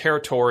another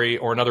territory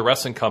or another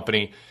wrestling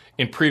company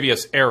in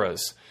previous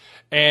eras?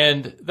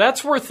 And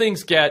that's where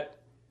things get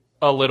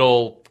a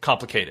little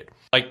complicated.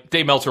 Like,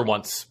 Dave Meltzer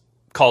once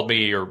called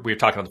me, or we were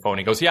talking on the phone.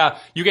 He goes, yeah,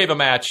 you gave a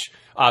match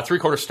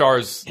 3/4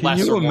 stars. Can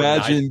you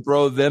imagine,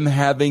 bro, them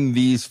having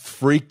these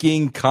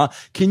freaking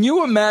can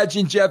you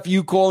imagine, Jeff,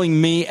 you calling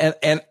me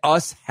and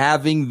us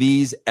having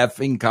these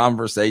effing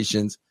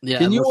conversations? Yeah,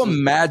 can you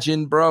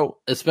imagine, bro?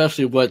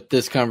 Especially what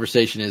this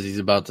conversation is he's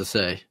about to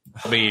say.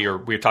 Me, or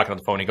we were talking on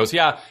the phone. He goes,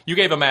 yeah, you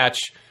gave a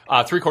match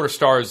 3/4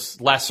 stars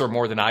less or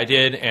more than I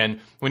did. And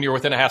when you're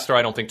within a half star,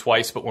 I don't think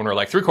twice. But when we're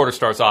like 3/4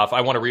 stars off,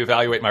 I want to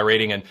reevaluate my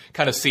rating and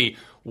kind of see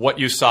what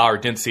you saw or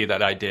didn't see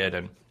that I did.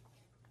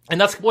 And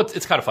that's what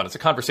it's kind of fun. It's a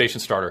conversation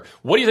starter.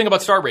 What do you think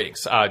about star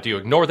ratings? Do you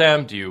ignore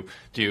them? Do you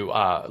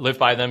live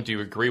by them? Do you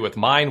agree with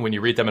mine when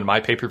you read them in my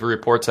pay-per-view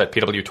reports at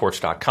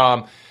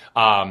pwtorch.com?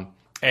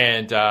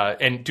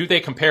 And do they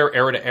compare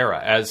era to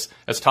era? As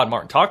Todd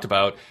Martin talked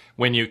about,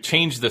 when you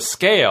change the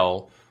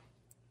scale,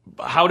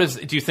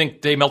 do you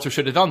think Dave Meltzer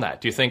should have done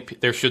that? Do you think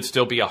there should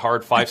still be a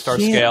hard 5-star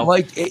scale?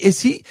 Like, is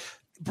he,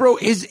 bro?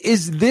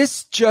 Is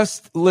this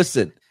just?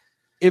 Listen,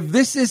 if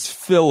this is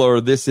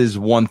filler, this is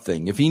one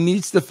thing. If he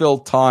needs to fill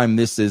time,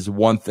 this is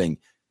one thing.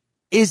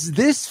 Is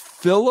this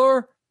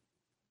filler?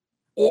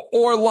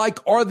 Or like,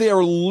 are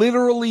there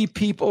literally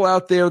people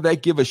out there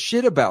that give a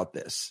shit about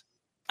this?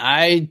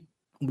 I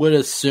would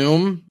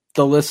assume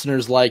the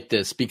listeners like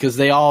this because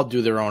they all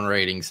do their own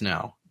ratings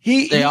now.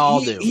 They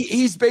all do.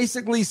 He's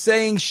basically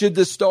saying, should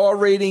the star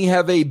rating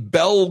have a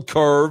bell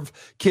curve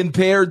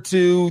compared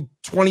to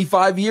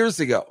 25 years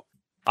ago?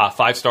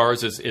 5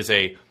 stars is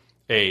a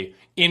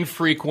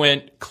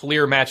infrequent,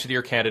 clear match of the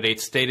year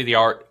candidate, state of the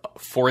art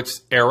for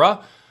its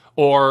era.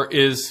 Or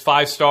is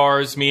 5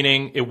 stars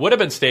meaning it would have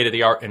been state of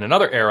the art in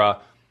another era,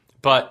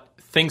 but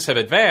things have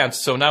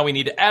advanced, so now we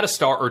need to add a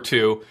star or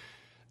two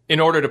in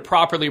order to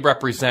properly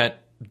represent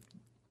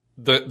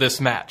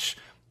this match.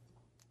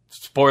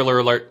 Spoiler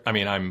alert, I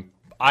mean,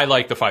 I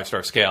like the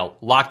 5-star scale,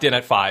 locked in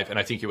at 5, and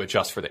I think you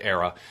adjust for the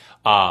era.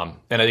 And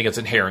I think it's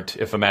inherent.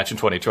 If a match in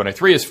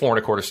 2023 is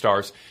 4.25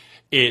 stars,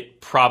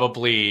 it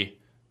probably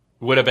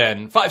would have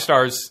been 5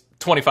 stars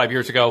 25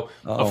 years ago,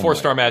 a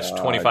 4-star match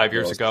 25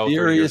 years ago,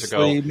 30 years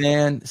ago. Seriously,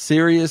 man?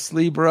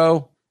 Seriously,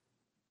 bro?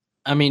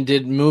 I mean,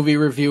 did movie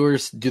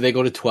reviewers, do they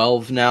go to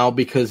 12 now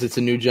because it's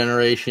a new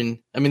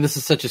generation? I mean, this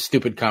is such a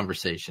stupid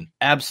conversation.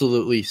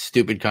 Absolutely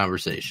stupid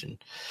conversation.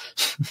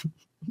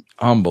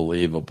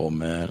 Unbelievable,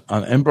 man.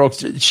 And bro,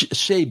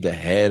 shave the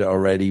head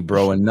already,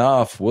 bro.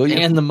 Enough, will you?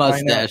 And the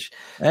mustache.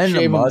 And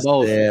the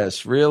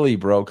mustache. Really,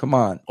 bro. Come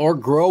on. Or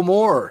grow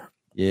more.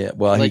 Yeah,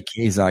 well,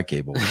 he's not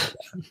capable of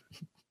that.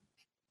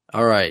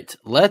 All right,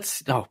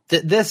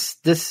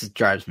 this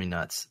drives me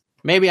nuts.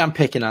 Maybe I'm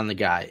picking on the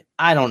guy.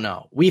 I don't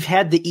know. We've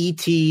had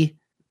the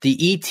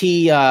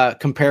ET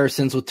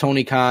comparisons with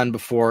Tony Khan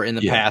before in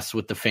the past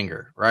with the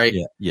finger, right?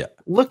 Yeah.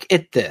 Look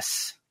at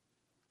this.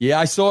 Yeah,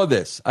 I saw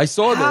this.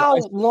 How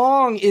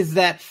long is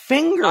that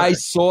finger? I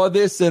saw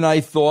this and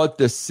I thought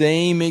the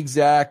same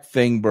exact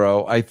thing,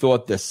 bro.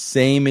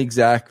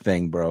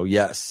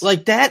 Yes.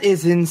 Like, that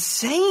is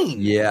insane.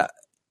 Yeah.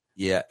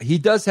 He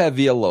does have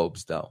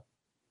earlobes, though.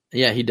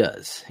 Yeah, he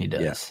does.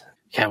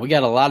 Yeah, we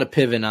got a lot of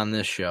pivot on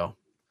this show.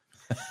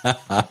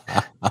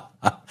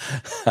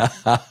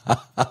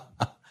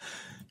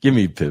 Give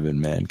me pivot,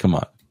 man. Come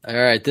on. All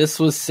right, this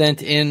was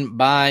sent in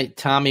by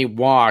Tommy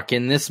Walk,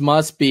 and this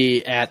must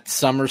be at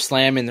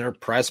SummerSlam in their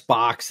press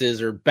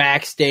boxes or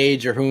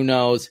backstage or who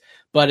knows,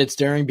 but it's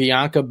during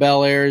Bianca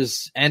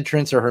Belair's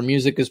entrance or her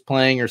music is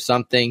playing or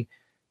something,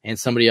 and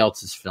somebody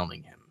else is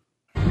filming him.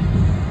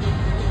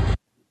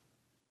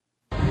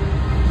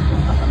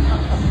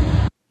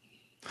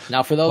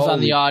 Now, for those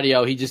on the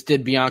audio, he just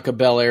did Bianca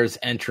Belair's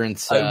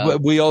entrance.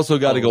 We also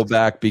got to go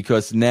back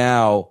because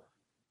now,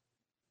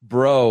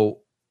 bro,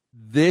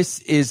 this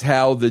is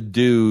how the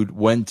dude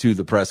went to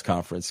the press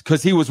conference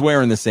because he was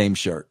wearing the same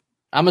shirt.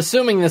 I'm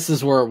assuming this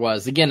is where it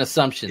was. Again,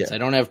 assumptions. Yeah. I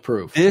don't have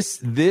proof. But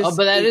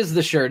that is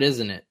the shirt,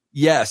 isn't it?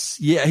 Yes.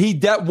 Yeah. He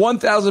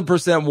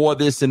 1,000% wore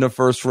this in the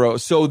first row.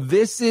 So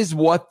this is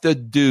what the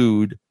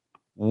dude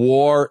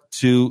wore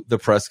to the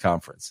press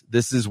conference.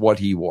 This is what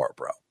he wore,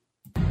 bro.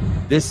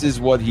 This is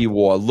what he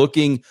wore,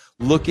 looking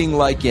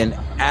like an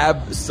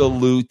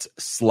absolute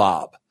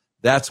slob.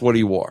 That's what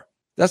he wore.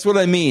 That's what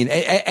I mean.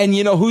 And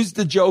you know, who's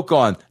the joke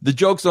on? The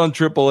joke's on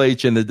Triple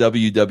H and the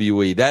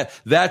WWE.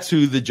 That's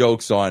who the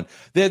joke's on.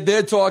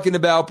 They're talking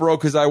about, bro,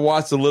 because I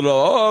watched a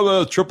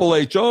little, Triple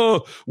H.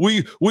 Oh,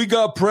 we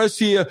got press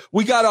here.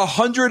 We got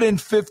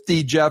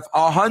 150, Jeff,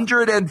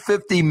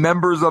 150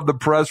 members of the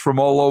press from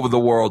all over the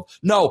world.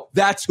 No,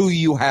 that's who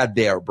you had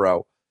there,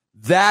 bro.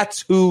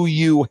 That's who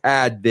you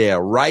had there,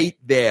 right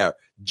there.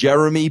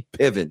 Jeremy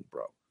Piven,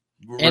 bro.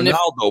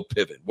 Ronaldo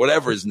Piven,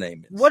 whatever his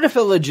name is. What if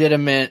a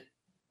legitimate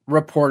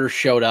reporter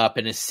showed up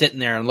and is sitting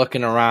there and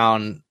looking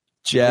around,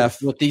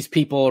 Jeff, with these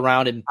people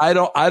around? And I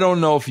don't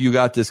know if you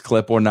got this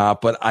clip or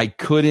not, but I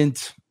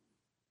couldn't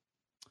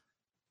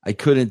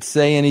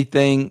say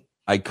anything.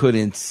 I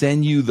couldn't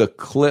send you the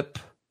clip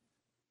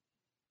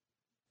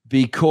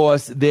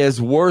because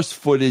there's worse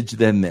footage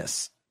than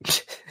this.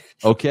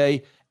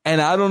 Okay? And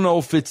I don't know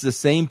if it's the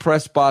same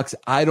press box.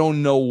 I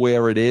don't know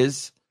where it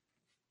is.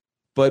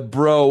 But,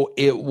 bro,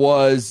 it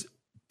was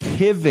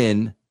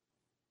Piven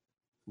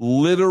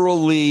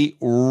literally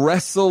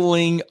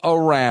wrestling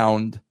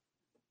around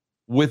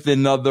with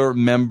another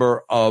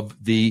member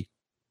of the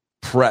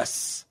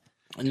press.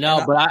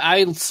 No, but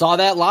I saw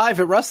that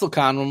live at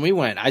WrestleCon when we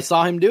went. I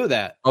saw him do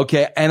that.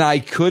 Okay, and I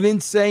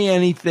couldn't say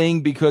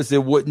anything because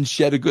it wouldn't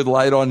shed a good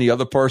light on the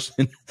other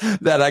person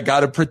that I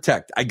got to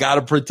protect. I got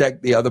to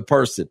protect the other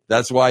person.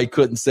 That's why I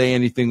couldn't say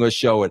anything or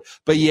show it.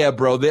 But yeah,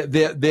 bro,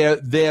 they're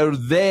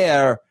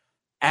there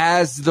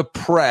as the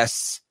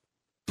press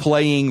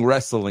playing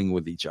wrestling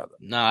with each other.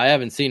 No, I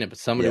haven't seen it, but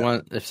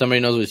if somebody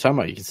knows what he's talking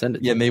about, you can send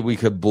it. Yeah, maybe we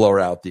could blur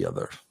out the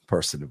other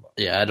person.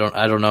 Yeah,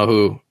 I don't know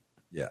who.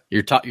 Yeah,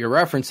 you're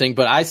referencing,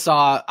 but I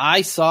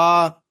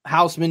saw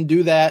Houseman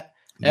do that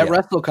at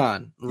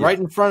WrestleCon right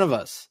in front of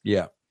us.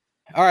 Yeah.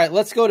 All right,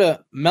 let's go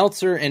to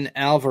Meltzer and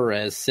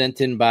Alvarez,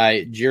 sent in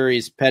by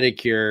Jury's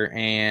Pedicure,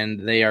 and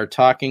they are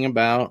talking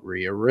about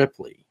Rhea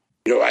Ripley.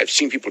 You know, I've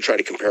seen people try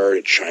to compare her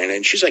to China,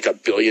 and she's like a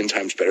billion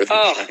times better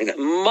than China.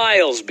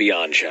 Miles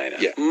beyond China.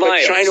 Yeah,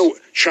 miles. But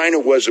China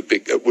was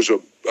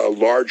a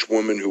large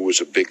woman who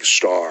was a big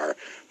star.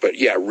 But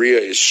yeah,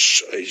 Rhea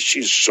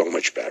she's so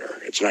much better.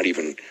 It's not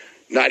even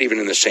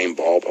in the same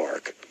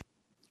ballpark.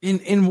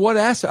 In what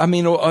aspect? I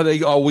mean,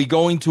 are we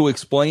going to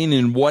explain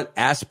in what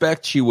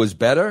aspect she was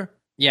better?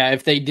 Yeah,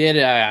 if they did,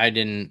 I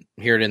didn't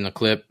hear it in the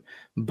clip,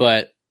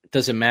 but it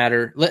doesn't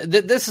matter.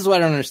 This is what I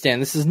don't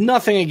understand. This is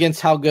nothing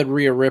against how good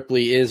Rhea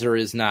Ripley is or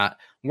is not.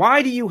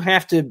 Why do you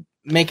have to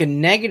make a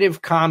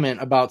negative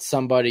comment about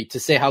somebody to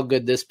say how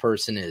good this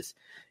person is?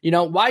 You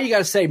know, why you got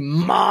to say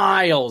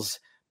miles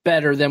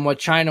better than what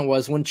China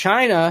was when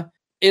China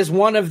is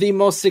one of the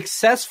most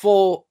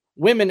successful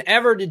women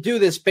ever to do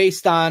this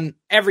based on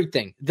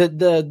everything,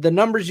 the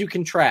numbers you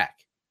can track,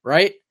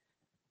 right?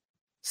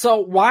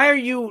 So why are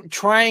you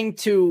trying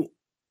to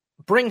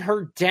bring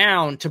her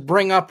down to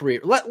bring up Rhea?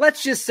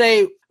 Let's just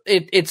say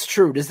it's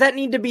true. Does that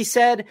need to be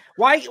said?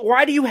 Why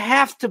do you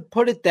have to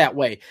put it that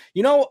way?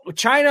 You know,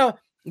 China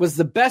was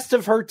the best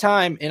of her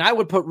time, and I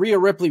would put Rhea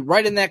Ripley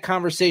right in that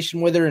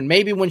conversation with her, and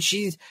maybe when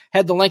she's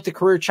had the length of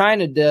career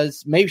China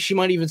does, maybe she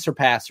might even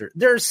surpass her.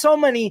 There are so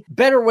many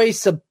better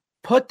ways to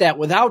put that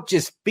without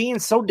just being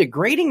so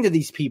degrading to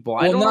these people.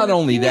 Well, not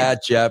only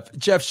that,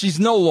 Jeff, she's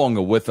no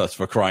longer with us,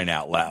 for crying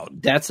out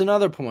loud. That's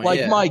another point.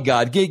 Like, my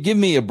God, give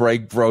me a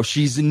break, bro.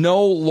 She's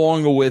no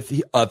longer with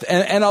us.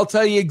 And I'll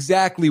tell you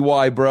exactly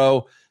why,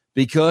 bro.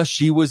 Because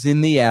she was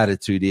in the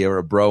Attitude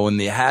Era, bro. And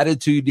the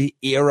Attitude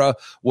Era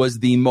was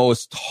the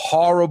most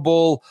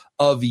horrible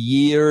of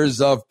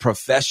years of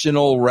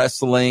professional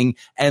wrestling.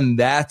 And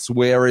that's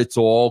where it's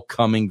all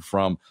coming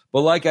from.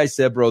 But like I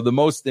said, bro, the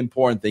most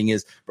important thing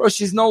is, bro,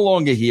 she's no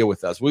longer here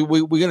with us. We're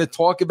going to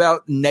talk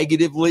about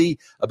negatively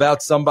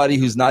about somebody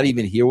who's not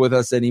even here with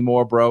us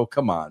anymore, bro.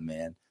 Come on,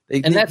 man.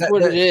 And that's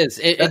what it is.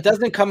 It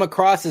doesn't come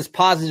across as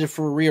positive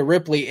for Rhea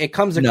Ripley. It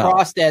comes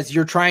across as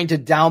you're trying to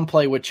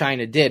downplay what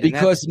China did.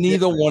 Because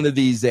neither one of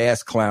these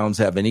ass clowns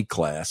have any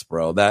class,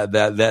 bro.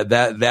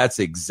 That's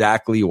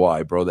exactly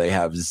why, bro. They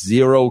have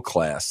zero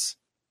class.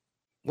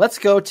 Let's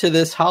go to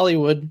this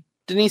Hollywood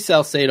Denise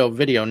Salcedo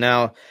video.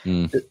 Now,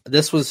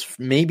 this was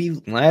maybe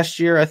last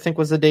year, I think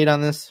was the date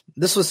on this.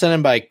 This was sent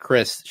in by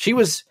Chris. She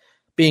was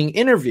being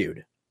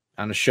interviewed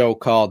on a show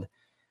called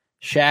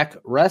Shaq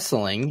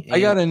Wrestling.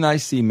 I got a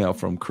nice email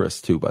from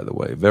Chris too, by the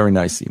way. Very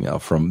nice email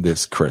from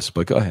this Chris,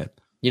 but go ahead.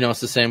 You know it's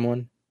the same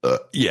one?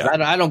 Yeah.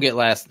 I don't get a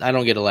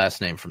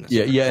last name from this.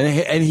 Yeah.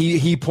 And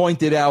he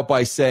pointed out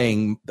by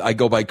saying I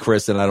go by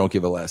Chris and I don't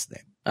give a last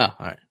name. Oh, all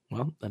right.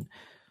 Well, then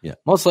yeah.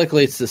 Most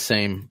likely it's the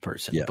same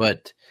person. Yeah.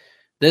 But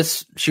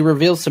she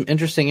reveals some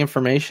interesting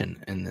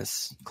information in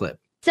this clip.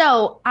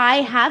 So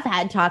I have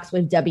had talks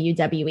with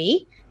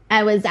WWE.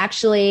 I was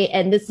actually,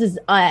 and this is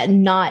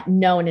not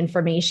known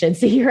information,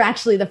 so you're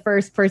actually the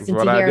first person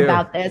to hear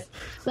about this.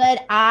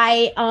 But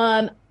I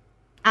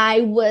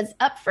was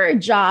up for a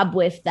job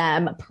with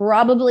them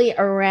probably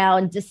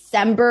around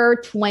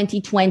December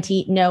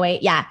 2020. No,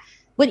 wait, yeah.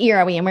 What year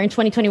are we in? We're in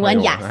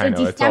 2021. Yeah, so I know.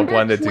 December it's all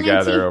blended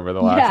together over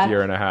the last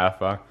year and a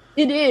half.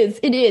 It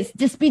is.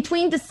 Just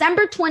between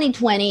December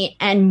 2020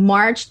 and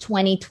March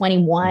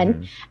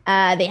 2021,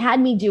 they had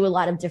me do a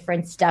lot of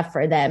different stuff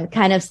for them,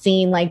 kind of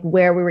seeing like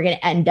where we were going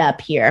to end up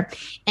here.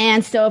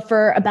 And so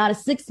for about a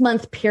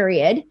 6-month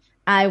period,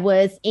 I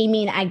was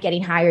aiming at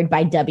getting hired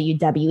by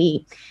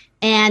WWE.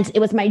 And it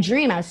was my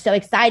dream. I was so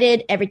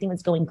excited. Everything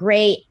was going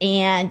great.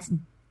 And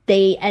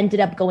they ended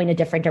up going a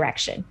different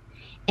direction.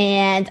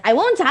 And I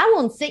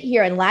won't sit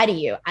here and lie to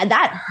you.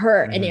 That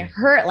hurt. And it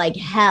hurt like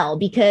hell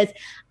because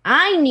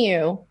I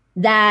knew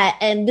that,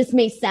 and this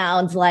may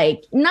sound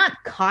like not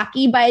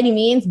cocky by any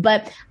means,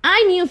 but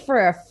I knew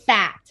for a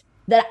fact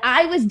that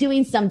I was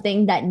doing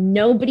something that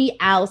nobody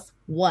else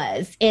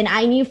was. And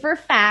I knew for a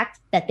fact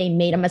that they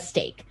made a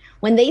mistake.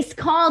 When they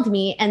called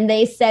me and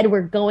they said,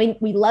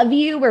 we love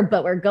you,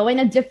 but we're going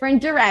a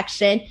different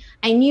direction,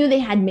 I knew they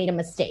had made a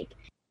mistake.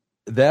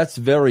 That's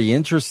very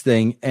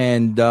interesting,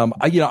 and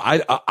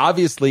I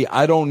obviously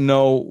I don't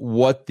know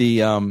what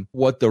the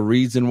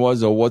reason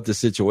was or what the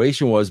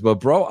situation was, but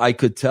bro, I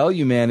could tell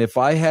you, man, if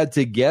I had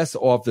to guess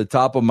off the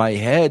top of my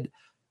head,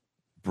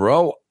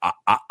 bro,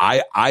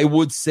 I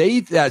would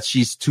say that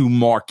she's too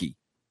marky.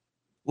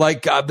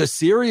 Like,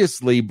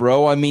 seriously,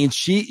 bro. I mean,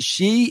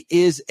 she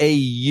is a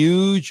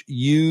huge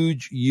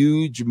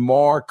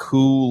mark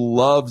who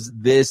loves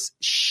this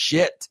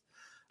shit.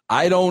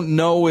 I don't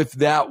know if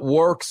that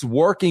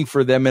working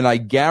for them, and I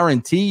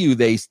guarantee you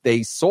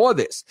they saw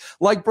this.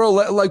 Like, bro,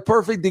 like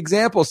perfect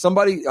example.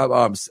 Somebody,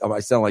 I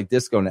sound like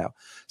disco now.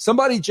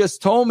 Somebody just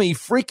told me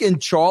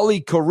freaking Charlie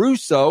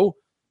Caruso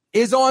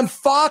is on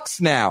Fox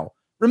now.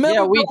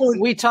 Remember? Yeah,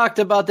 we talked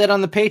about that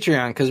on the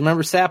Patreon because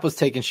remember Sapp was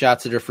taking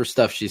shots at her for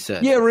stuff she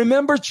said. Yeah,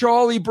 remember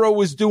Charlie, bro,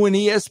 was doing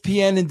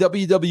ESPN and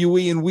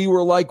WWE, and we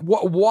were like,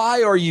 "What?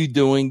 Why are you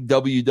doing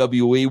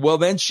WWE?" Well,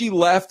 then she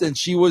left and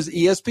she was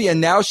ESPN.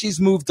 Now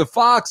she's moved to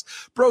Fox,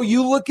 bro.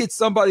 You look at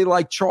somebody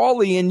like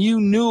Charlie, and you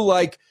knew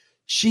like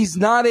she's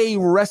not a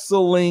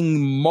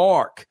wrestling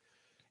mark.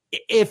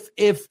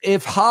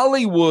 if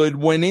Hollywood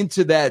went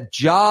into that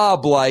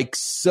job like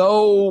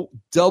so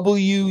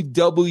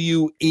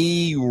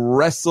WWE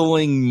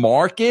wrestling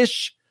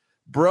markish,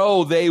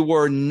 bro, they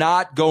were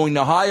not going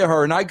to hire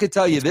her. And I could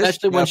tell you especially this,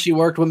 especially when she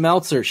worked with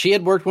Meltzer. She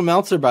had worked with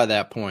Meltzer by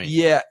that point.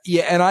 Yeah,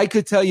 and I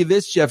could tell you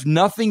this, Jeff,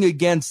 nothing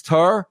against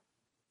her.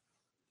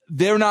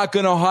 They're not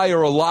going to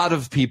hire a lot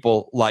of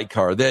people like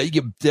her.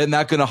 They're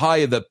not going to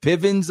hire the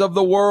Pivens of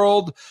the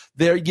world.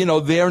 They're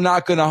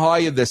not going to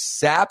hire the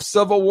Saps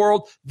of a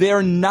world.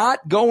 They're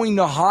not going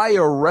to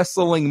hire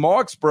wrestling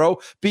marks, bro,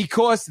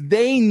 because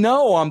they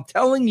know, I'm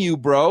telling you,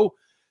 bro,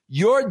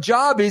 your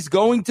job is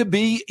going to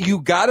be,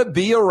 you got to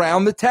be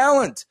around the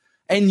talent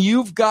and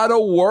you've got to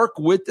work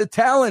with the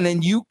talent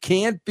and you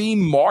can't be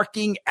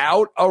marking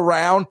out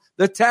around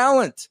the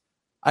talent.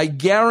 I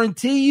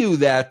guarantee you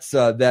that's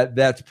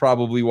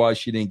probably why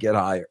she didn't get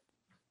hired.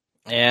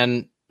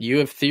 And you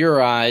have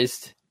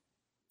theorized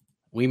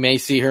we may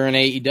see her in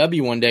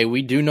AEW one day.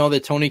 We do know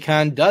that Tony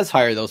Khan does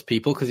hire those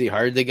people because he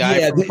hired the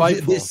guy from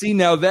Fightful. See,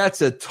 now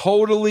that's a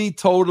totally,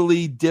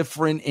 totally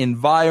different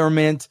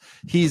environment.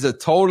 He's a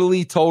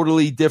totally,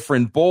 totally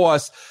different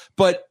boss.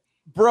 But,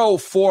 bro,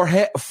 for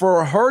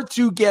her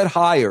to get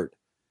hired,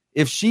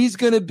 if she's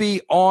going to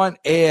be on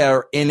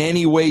air in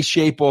any way,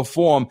 shape, or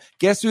form,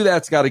 guess who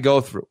that's got to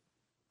go through?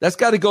 That's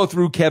got to go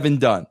through Kevin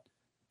Dunn.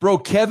 Bro,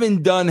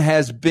 Kevin Dunn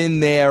has been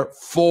there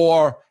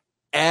forever.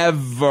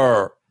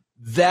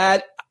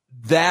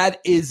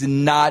 That is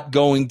not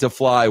going to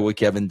fly with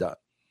Kevin Dunn.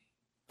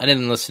 I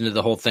didn't listen to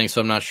the whole thing,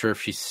 so I'm not sure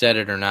if she said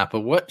it or not.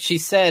 But what she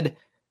said,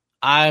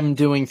 I'm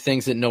doing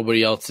things that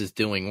nobody else is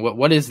doing.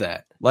 What is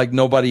that? Like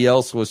nobody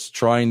else was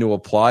trying to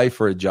apply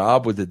for a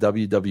job with the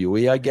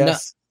WWE, I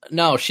guess?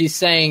 No, she's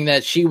saying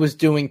that she was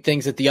doing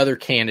things that the other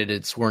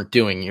candidates weren't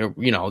doing.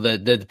 You know,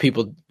 the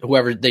people,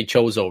 whoever they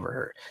chose over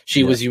her.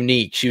 She was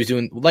unique. She was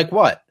doing, like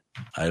what?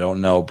 I don't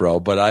know, bro.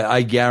 But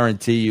I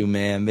guarantee you,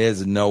 man,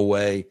 there's no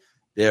way.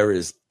 There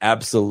is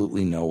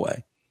absolutely no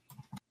way.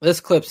 This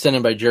clip's sent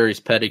in by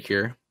Jerry's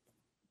Pedicure.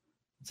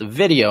 It's a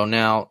video.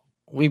 Now,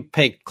 we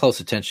pay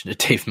close attention to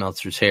Dave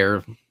Meltzer's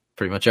hair,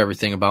 pretty much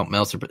everything about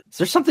Meltzer. But is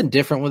there something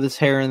different with his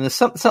hair in this?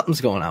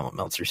 Something's going on with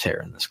Meltzer's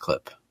hair in this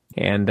clip.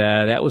 And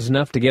that was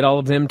enough to get all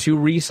of them to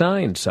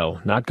re-sign, so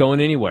not going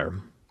anywhere.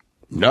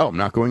 No, I'm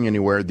not going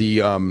anywhere.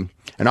 And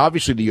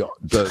obviously the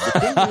thing is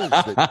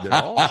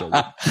that also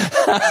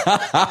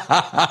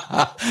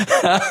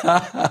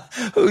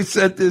who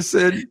sent this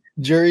in?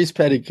 Jerry's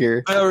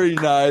Pedicure. Very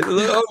nice.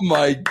 Oh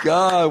my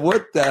God,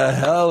 what the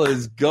hell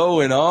is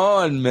going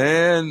on,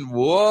 man?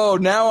 Whoa!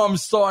 Now I'm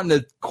starting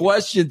to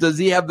question: does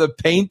he have the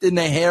paint in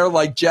the hair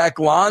like Jack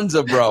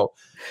Lanza, bro?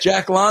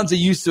 Jack Lanza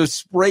used to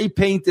spray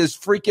paint his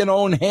freaking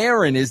own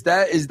hair in. Is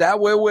that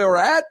where we're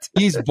at?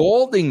 He's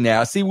balding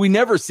now. See, we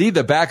never see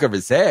the back of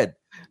his head.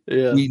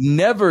 Yeah. We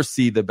never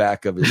see the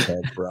back of his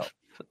head, bro.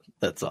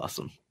 That's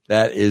awesome.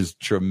 That is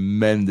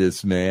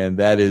tremendous, man.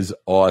 That is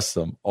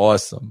awesome.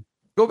 Awesome.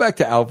 Go back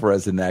to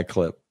Alvarez in that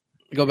clip.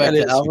 Go back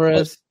to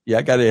Alvarez? Yeah,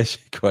 I got to ask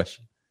you a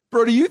question.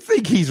 Bro, do you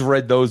think he's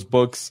read those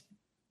books?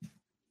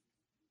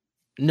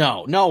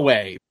 No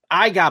way.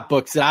 I got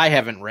books that I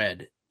haven't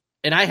read,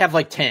 and I have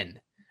like 10.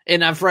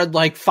 And I've read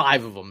like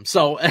 5 of them.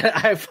 So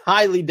I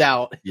highly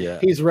doubt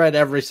he's read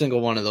every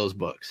single one of those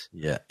books.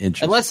 Yeah,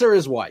 interesting. Unless they're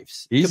his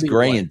wife's. He's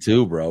graying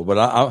too, bro.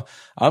 But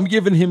I'm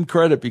giving him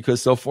credit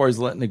because so far he's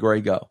letting the gray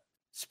go.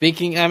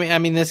 Speaking, I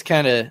mean, this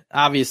kind of,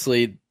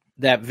 obviously,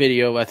 that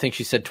video, I think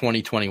she said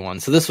 2021.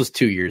 So this was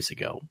 2 years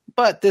ago.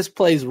 But this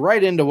plays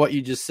right into what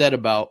you just said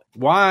about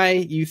why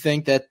you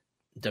think that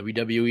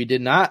WWE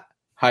did not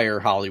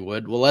hire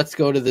Hollywood. Well, let's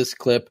go to this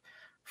clip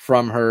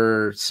from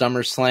her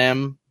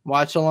SummerSlam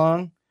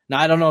watch-along. Now,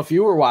 I don't know if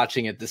you were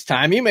watching it this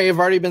time. You may have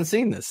already been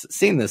seeing this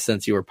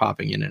since you were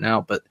popping in and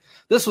out, but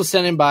this was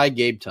sent in by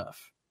Gabe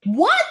Tuff.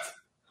 What?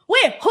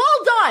 Wait,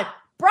 hold on.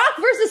 Brock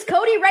versus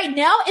Cody right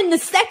now in the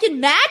second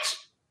match?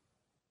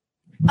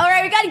 All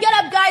right, we got to get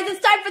up, guys.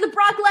 It's time for the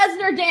Brock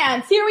Lesnar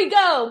dance. Here we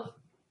go.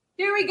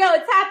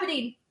 It's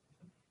happening.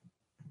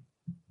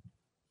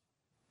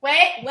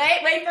 Wait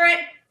for it.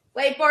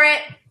 Wait for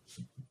it.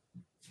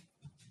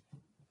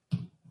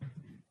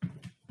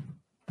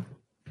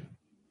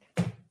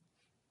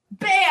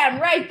 Bam!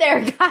 Right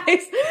there,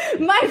 guys.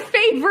 My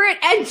favorite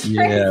entrance.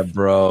 Yeah,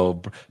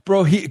 bro.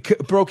 Bro,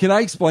 can I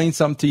explain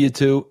something to you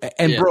too?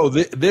 And bro,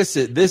 this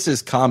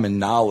is common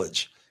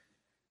knowledge.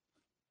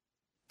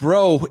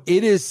 Bro,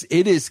 it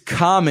is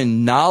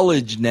common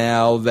knowledge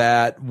now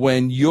that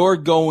when you're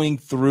going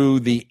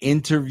through the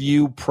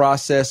interview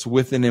process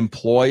with an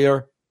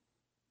employer,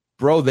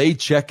 bro, they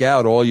check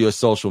out all your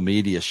social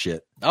media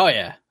shit. Oh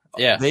yeah.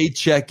 Yeah, they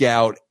check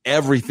out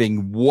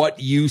everything, what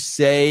you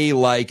say.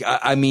 Like,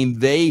 I mean,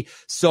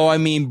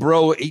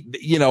 bro,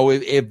 you know,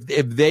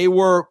 if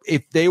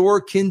they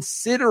were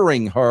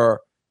considering her,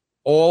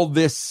 all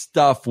this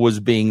stuff was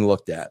being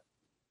looked at.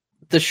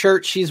 The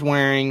shirt she's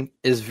wearing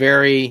is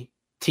very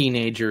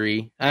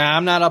teenagery.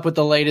 I'm not up with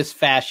the latest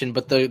fashion,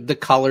 but the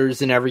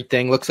colors and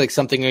everything looks like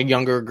something a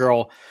younger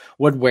girl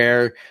would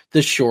wear.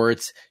 The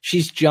shorts,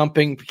 she's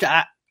jumping.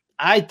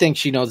 I think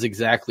she knows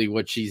exactly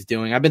what she's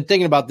doing. I've been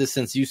thinking about this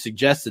since you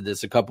suggested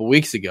this a couple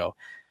weeks ago.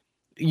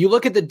 You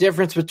look at the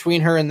difference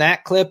between her in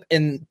that clip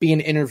and being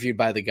interviewed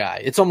by the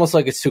guy. It's almost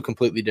like it's two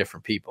completely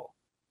different people.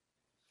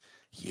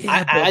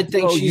 Yeah, I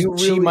think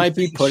she might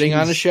be putting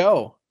on a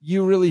show.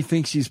 You really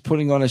think she's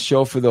putting on a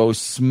show for those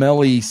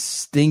smelly,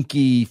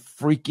 stinky,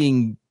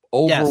 freaking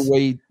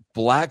overweight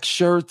black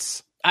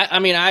shirts? I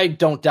mean, I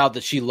don't doubt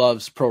that she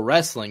loves pro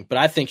wrestling, but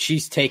I think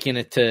she's taking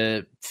it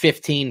to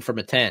 15 from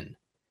a 10.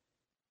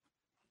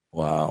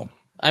 Wow.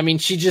 I mean,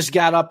 she just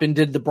got up and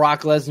did the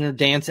Brock Lesnar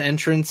dance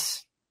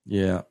entrance.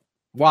 Yeah.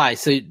 Why?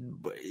 So,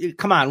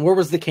 come on, where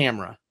was the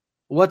camera?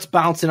 What's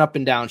bouncing up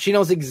and down? She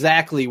knows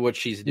exactly what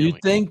she's doing. You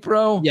think,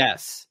 bro?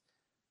 Yes.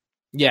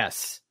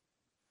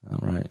 All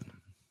right.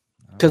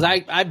 Because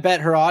I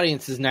bet her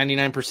audience is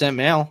 99%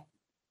 male.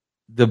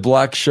 The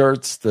black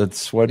shirts, the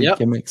sweaty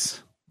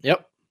gimmicks.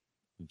 Yep.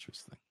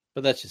 Interesting.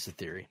 But that's just a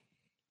theory.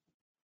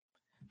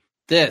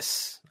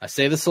 I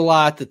say this a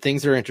lot, that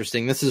things are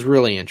interesting. This is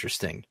really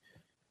interesting.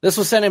 This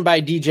was sent in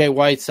by DJ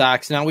White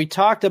Sox. Now, we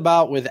talked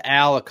about with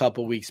Al a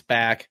couple weeks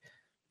back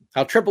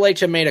how Triple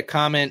H had made a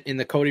comment in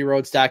the Cody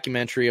Rhodes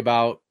documentary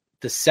about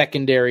the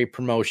secondary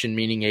promotion,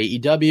 meaning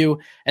AEW.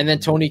 And then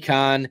Tony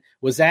Khan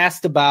was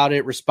asked about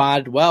it,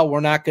 responded, well, we're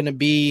not going to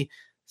be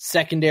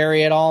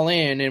secondary at All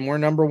In, and we're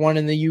number one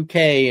in the UK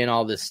and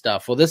all this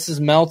stuff. Well, this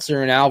is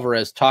Meltzer and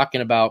Alvarez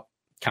talking about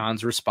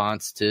Khan's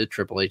response to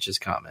Triple H's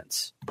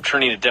comments.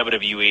 Returning to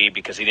WWE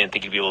because he didn't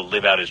think he'd be able to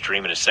live out his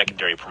dream in a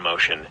secondary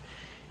promotion.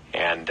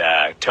 And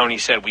Tony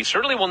said, we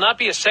certainly will not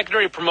be a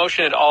secondary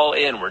promotion at All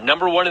In. We're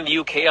number one in the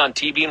UK on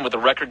TV and with a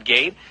record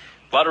gate.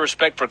 A lot of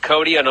respect for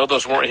Cody. I know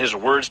those weren't his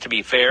words, to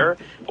be fair,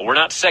 but we're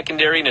not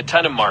secondary in a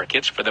ton of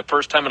markets. For the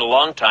first time in a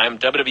long time,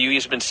 WWE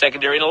has been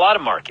secondary in a lot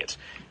of markets.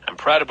 I'm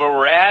proud of where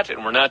we're at,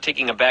 and we're not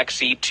taking a back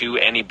seat to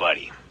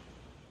anybody.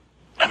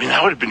 I mean,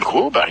 that would have been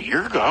cool about a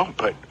year ago,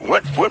 but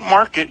what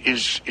market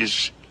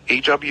is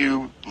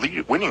AW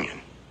winning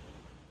in?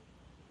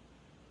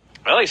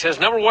 Well, he says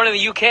number one in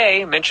the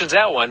UK, mentions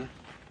that one.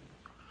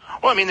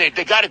 Well, I mean,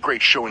 they got a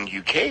great show in the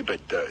UK,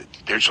 but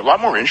there's a lot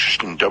more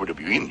interest in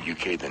WWE in the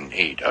UK than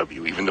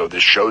AEW, even though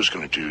this show is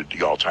going to do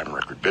the all-time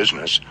record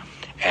business.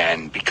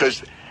 And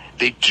because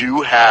they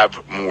do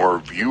have more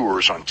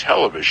viewers on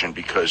television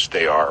because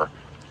they are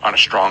on a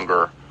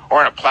stronger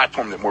or on a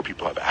platform that more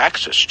people have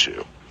access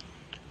to.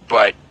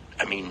 But,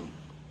 I mean,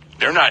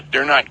 they're not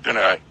going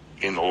to,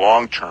 in the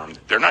long term,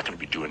 they're not going to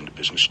be doing the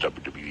business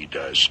WWE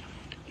does,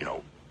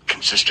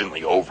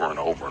 consistently over and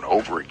over and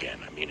over again.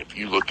 I mean, if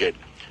you look at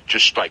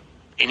just like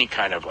any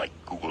kind of like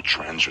Google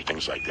Trends or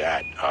things like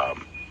that,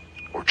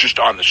 or just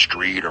on the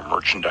street or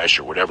merchandise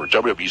or whatever,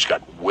 WWE's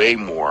got way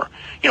more,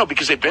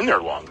 because they've been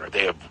there longer.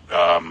 They have,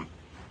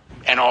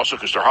 and also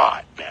because they're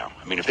hot now.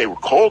 I mean, if they were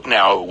cold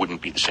now, it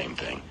wouldn't be the same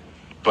thing.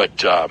 But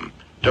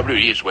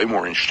WWE is way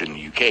more interested in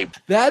the UK.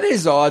 That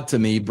is odd to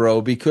me,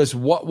 bro, because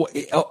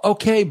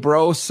okay,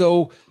 bro,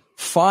 so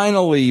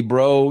finally,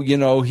 bro,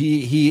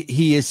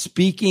 he is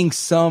speaking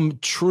some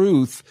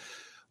truth,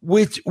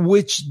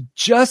 which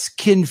just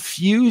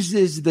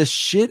confuses the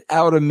shit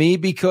out of me,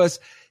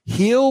 because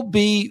he'll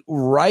be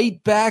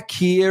right back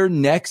here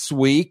next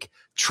week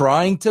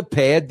trying to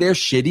pad their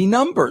shitty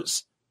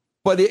numbers.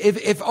 But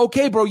if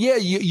okay, bro, yeah,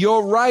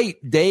 you're right,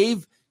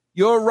 Dave.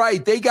 You're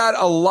right. They got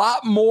a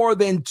lot more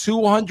than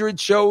 200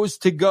 shows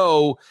to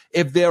go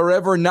if they're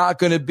ever not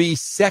going to be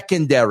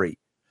secondary.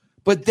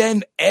 But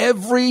then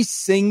every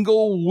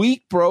single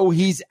week, bro,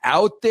 he's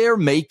out there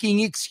making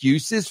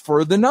excuses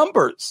for the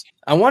numbers.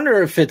 I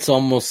wonder if it's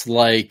almost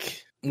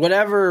like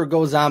whatever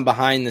goes on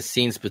behind the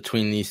scenes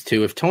between these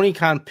two, if Tony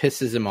Khan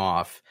pisses him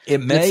off,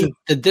 it may.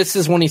 This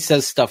is when he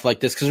says stuff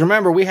like this. Because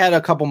remember, we had a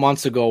couple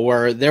months ago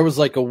where there was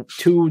like a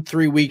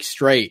 2-3 weeks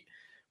straight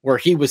where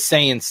he was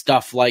saying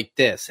stuff like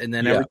this, and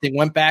then everything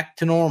went back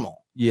to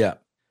normal. Yeah.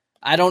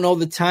 I don't know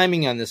the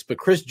timing on this, but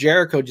Chris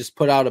Jericho just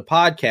put out a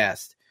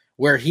podcast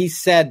where he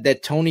said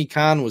that Tony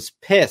Khan was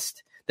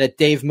pissed that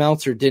Dave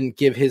Meltzer didn't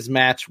give his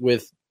match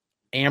with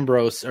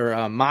Ambrose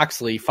or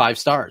Moxley 5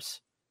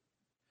 stars,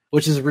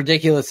 which is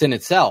ridiculous in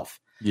itself.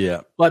 Yeah.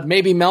 But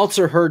maybe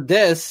Meltzer heard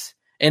this,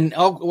 and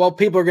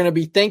people are going to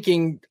be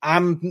thinking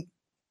I'm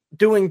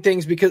doing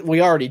things because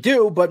we already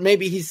do, but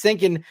maybe he's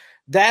thinking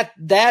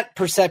that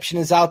perception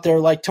is out there,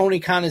 like Tony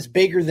Khan is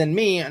bigger than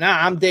me, and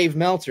I'm Dave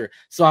Meltzer,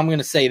 so I'm going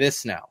to say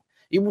this now.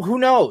 Who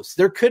knows?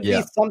 There could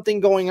be something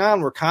going on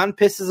where Khan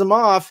pisses him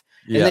off,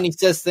 and then he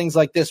says things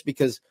like this,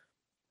 because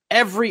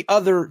every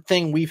other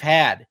thing we've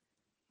had,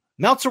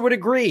 Meltzer would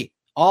agree,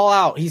 all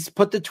out. He's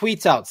put the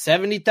tweets out,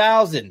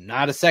 70,000,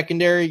 not a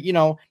secondary,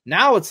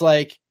 Now it's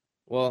like,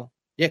 well,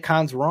 yeah,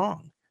 Khan's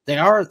wrong. They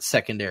are a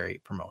secondary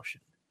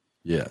promotion.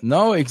 Yeah,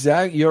 no,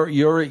 exactly.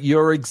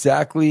 You're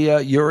exactly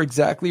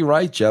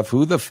right, Jeff.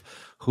 Who the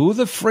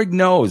frig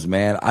knows,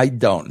 man? I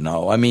don't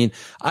know. I mean,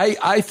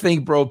 I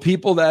think, bro,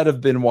 people that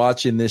have been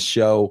watching this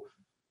show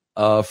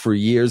for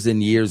years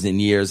and years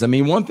and years. I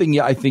mean, one thing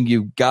I think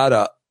you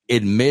gotta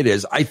admit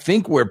is I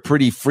think we're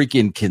pretty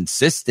freaking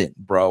consistent,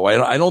 bro.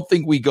 I don't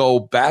think we go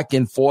back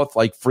and forth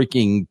like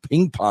freaking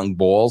ping pong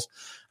balls.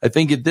 I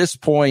think at this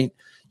point,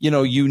 you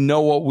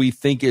know what we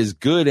think is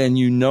good and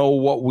you know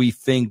what we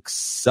think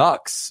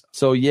sucks.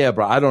 So, yeah,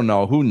 bro, I don't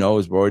know. Who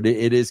knows, bro? It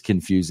is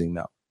confusing,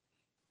 though.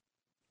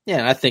 Yeah,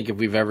 and I think if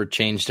we've ever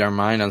changed our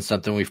mind on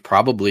something, we've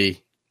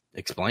probably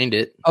explained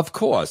it. Of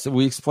course.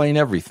 We explain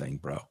everything,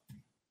 bro.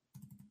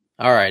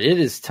 All right. It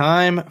is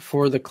time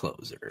for the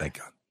closer. Thank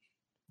God.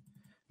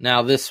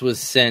 Now, this was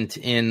sent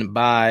in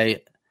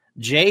by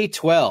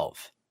J12.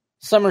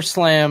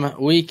 SummerSlam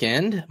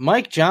weekend.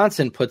 Mike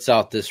Johnson puts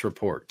out this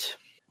report.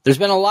 There's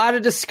been a lot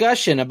of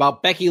discussion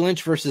about Becky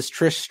Lynch versus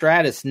Trish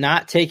Stratus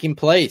not taking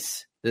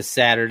place this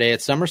Saturday at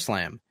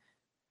SummerSlam.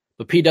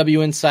 But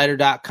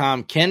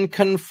PWInsider.com can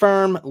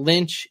confirm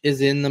Lynch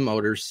is in the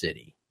Motor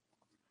City.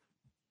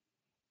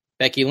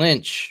 Becky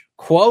Lynch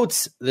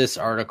quotes this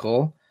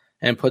article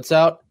and puts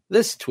out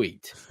this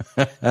tweet.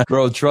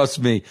 Bro, trust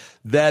me,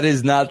 that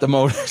is not the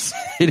Motor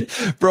City.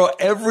 Bro,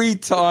 every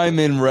time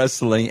in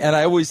wrestling, and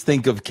I always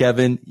think of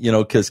Kevin,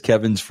 because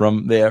Kevin's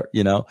from there,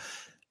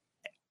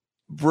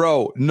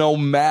 Bro, no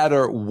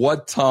matter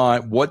what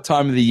time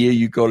of the year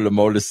you go to the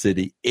Motor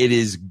City, it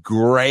is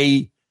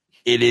gray,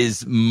 it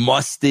is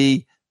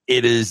musty,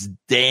 it is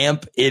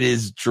damp, it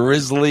is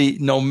drizzly.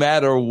 No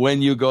matter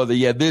when you go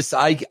there,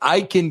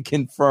 I can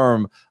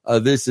confirm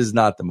this is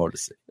not the Motor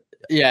City.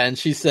 Yeah, and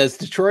she says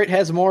Detroit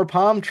has more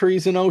palm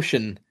trees and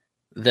ocean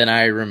than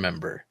I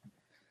remember.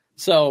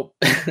 So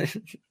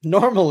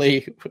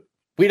normally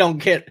we don't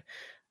get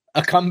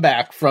a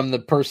comeback from the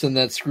person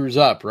that screws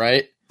up,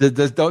 right?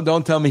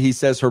 Don't tell me he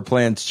says her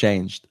plans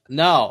changed.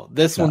 No,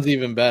 this one's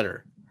even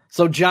better.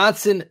 So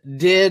Johnson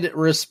did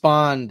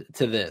respond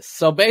to this.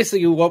 So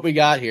basically what we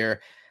got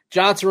here,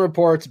 Johnson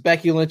reports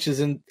Becky Lynch is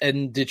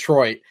in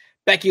Detroit.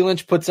 Becky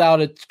Lynch puts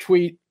out a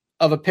tweet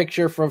of a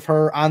picture of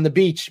her on the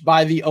beach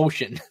by the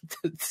ocean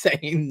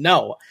saying,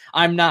 no,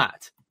 I'm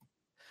not.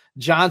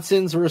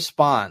 Johnson's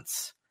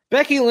response.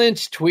 Becky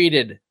Lynch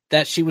tweeted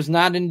that she was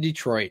not in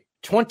Detroit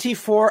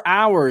 24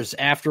 hours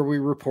after we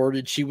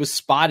reported she was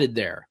spotted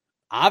there.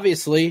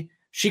 Obviously,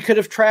 she could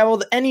have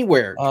traveled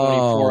anywhere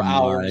 24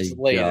 hours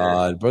later.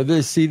 God, bro, we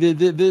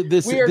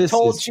are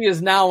told she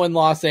is now in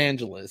Los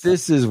Angeles.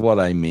 This is what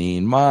I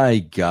mean. My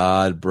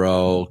God,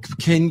 bro.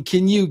 Can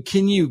you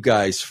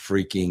guys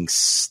freaking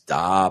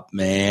stop,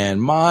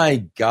 man?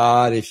 My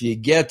God, if you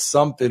get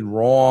something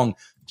wrong,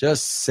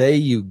 just say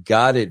you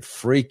got it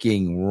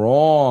freaking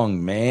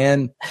wrong,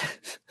 man.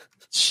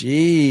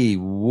 Gee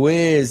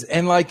whiz.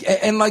 And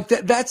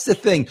that's the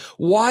thing.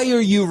 Why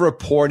are you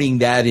reporting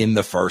that in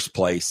the first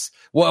place?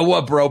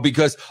 What, bro?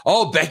 Because,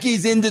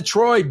 Becky's in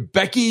Detroit.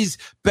 Becky's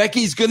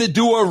going to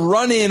do a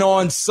run-in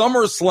on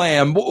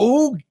SummerSlam.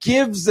 Who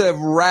gives a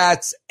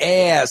rat's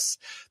ass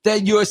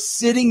that you're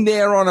sitting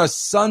there on a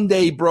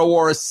Sunday, bro,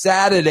 or a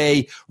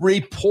Saturday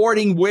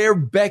reporting where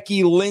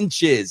Becky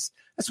Lynch is?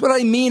 That's what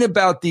I mean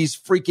about these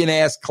freaking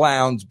ass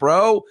clowns,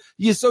 bro.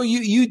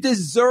 You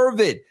deserve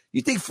it.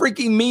 You think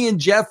freaking me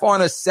and Jeff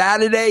on a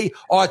Saturday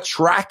are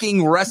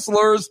tracking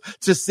wrestlers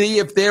to see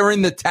if they're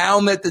in the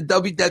town that the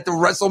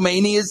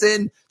WrestleMania is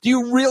in? Do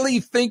you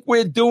really think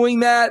we're doing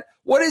that?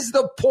 What is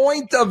the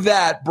point of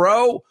that,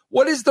 bro?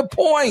 What is the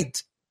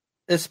point?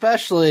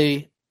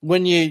 Especially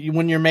when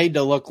you're made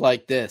to look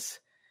like this.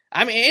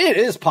 I mean, it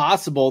is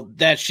possible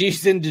that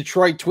she's in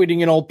Detroit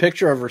tweeting an old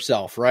picture of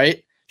herself,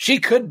 right? She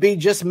could be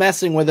just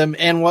messing with him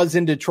and was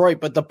in Detroit,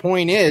 but the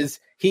point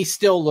is, he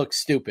still looks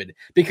stupid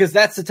because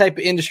that's the type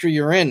of industry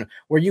you're in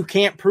where you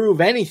can't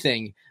prove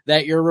anything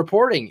that you're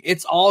reporting.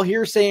 It's all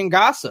hearsay and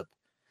gossip.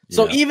 Yeah.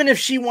 So even if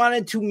she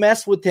wanted to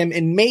mess with him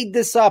and made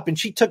this up and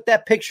she took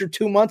that picture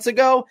 2 months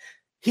ago,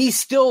 he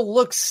still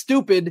looks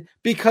stupid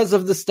because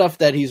of the stuff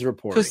that he's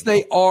reporting. Because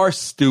they are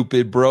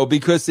stupid, bro.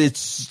 Because it's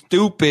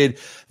stupid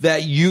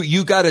that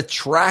you got a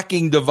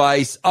tracking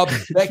device up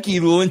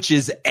Becky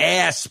Lynch's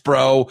ass,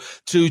 bro,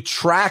 to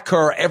track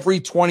her every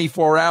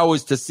 24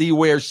 hours to see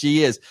where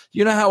she is.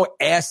 You know how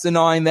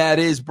asinine that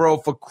is, bro,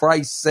 for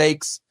Christ's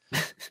sakes?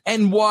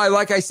 And why?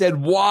 Like I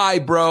said, why,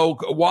 bro?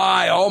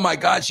 Why? Oh my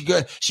God,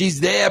 she's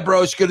there,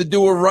 bro. She's gonna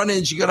do a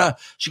run-in. She's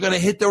gonna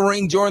hit the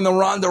ring during the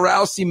Ronda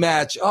Rousey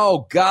match.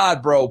 Oh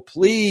God, bro,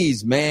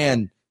 please,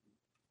 man.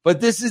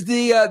 But this is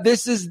their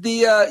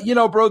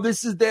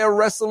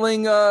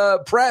wrestling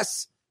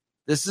press.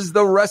 This is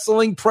the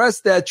wrestling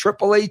press that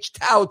Triple H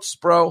touts,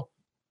 bro.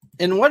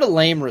 And what a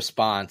lame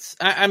response.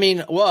 I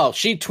mean, well,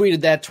 she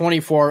tweeted that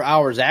 24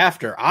 hours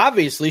after.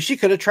 Obviously, she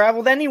could have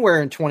traveled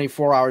anywhere in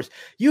 24 hours.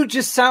 You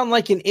just sound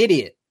like an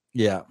idiot.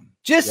 Yeah.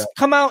 Just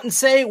come out and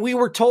say we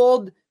were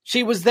told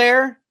she was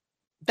there.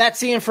 That's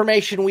the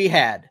information we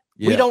had.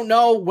 Yeah. We don't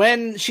know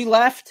when she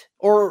left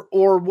or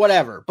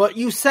whatever. But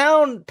you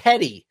sound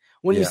petty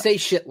when you say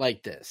shit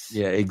like this.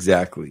 Yeah,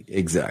 exactly.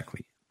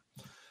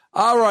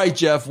 All right,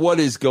 Jeff,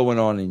 what is going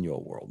on in your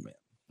world, man?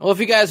 Well, if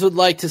you guys would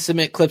like to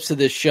submit clips to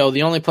this show,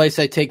 the only place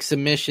I take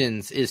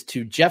submissions is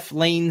to Jeff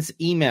Lane's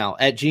email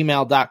at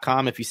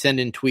gmail.com. If you send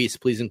in tweets,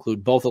 please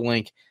include both a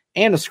link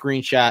and a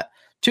screenshot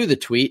to the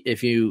tweet.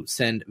 If you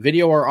send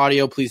video or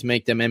audio, please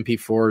make them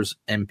MP4s,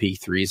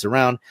 MP3s,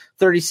 around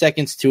 30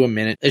 seconds to a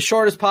minute. As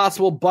short as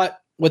possible, but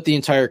with the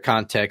entire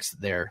context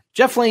there.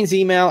 Jeff Lane's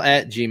email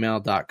at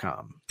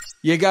gmail.com.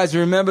 Yeah, guys,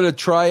 remember to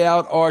try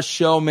out our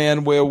show,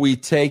 man, where we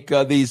take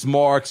these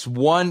marks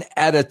one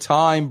at a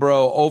time,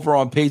 bro, over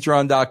on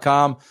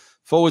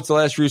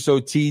patreon.com/Russo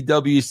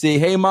TWC.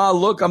 Hey, Ma,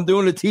 look, I'm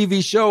doing a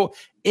TV show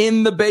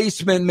in the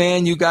basement,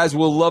 man. You guys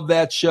will love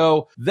that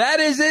show. That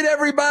is it,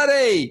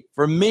 everybody.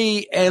 From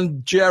me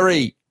and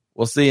Jerry.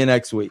 We'll see you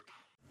next week.